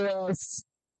the playoffs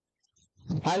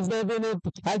as they win it,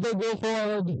 as they go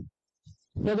forward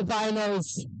to the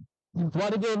finals.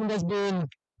 What a game it has been.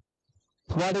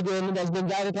 What a game it has been.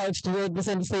 Zahira College to take the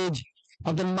center stage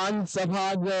of the months of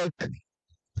hard work,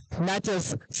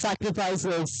 matches,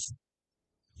 sacrifices.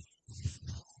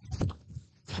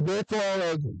 They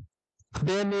forward.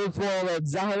 They move forward.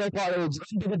 Zahira College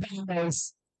into the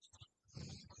finals.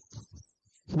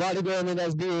 What a game it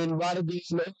has been. What a game.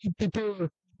 82.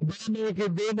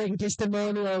 They make a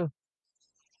testimonial.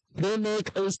 They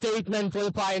make a statement for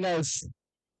the finals.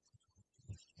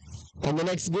 And the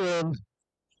next game,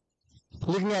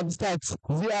 looking at the stats,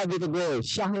 Zia with a goal,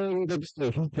 Shahir with a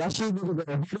goal, Rashid with a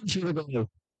goal, Rashid with a goal.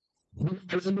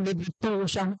 Eliminated with 2,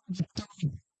 Shahir with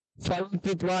 2, followed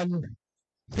with 1,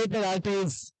 3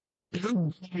 penalties, 8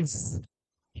 goals.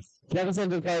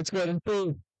 Represented by scoring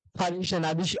 2, Harish and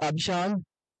Abhishan.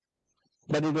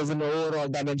 But it was an overall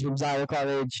damage from Zahira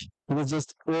College. It was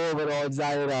just overall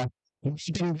Zahira.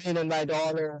 Shooting green and white all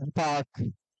over the park.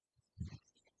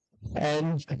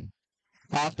 And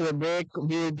after a break,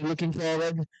 we'll be looking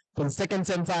forward for the second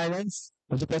semi-finals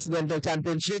of the Presidential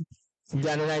Championship,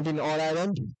 January 19 All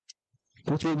Ireland,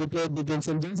 which will be played between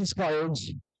St. Joseph's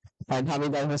College and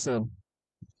Hamid Al Hussein.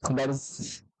 That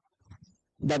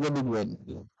will be good.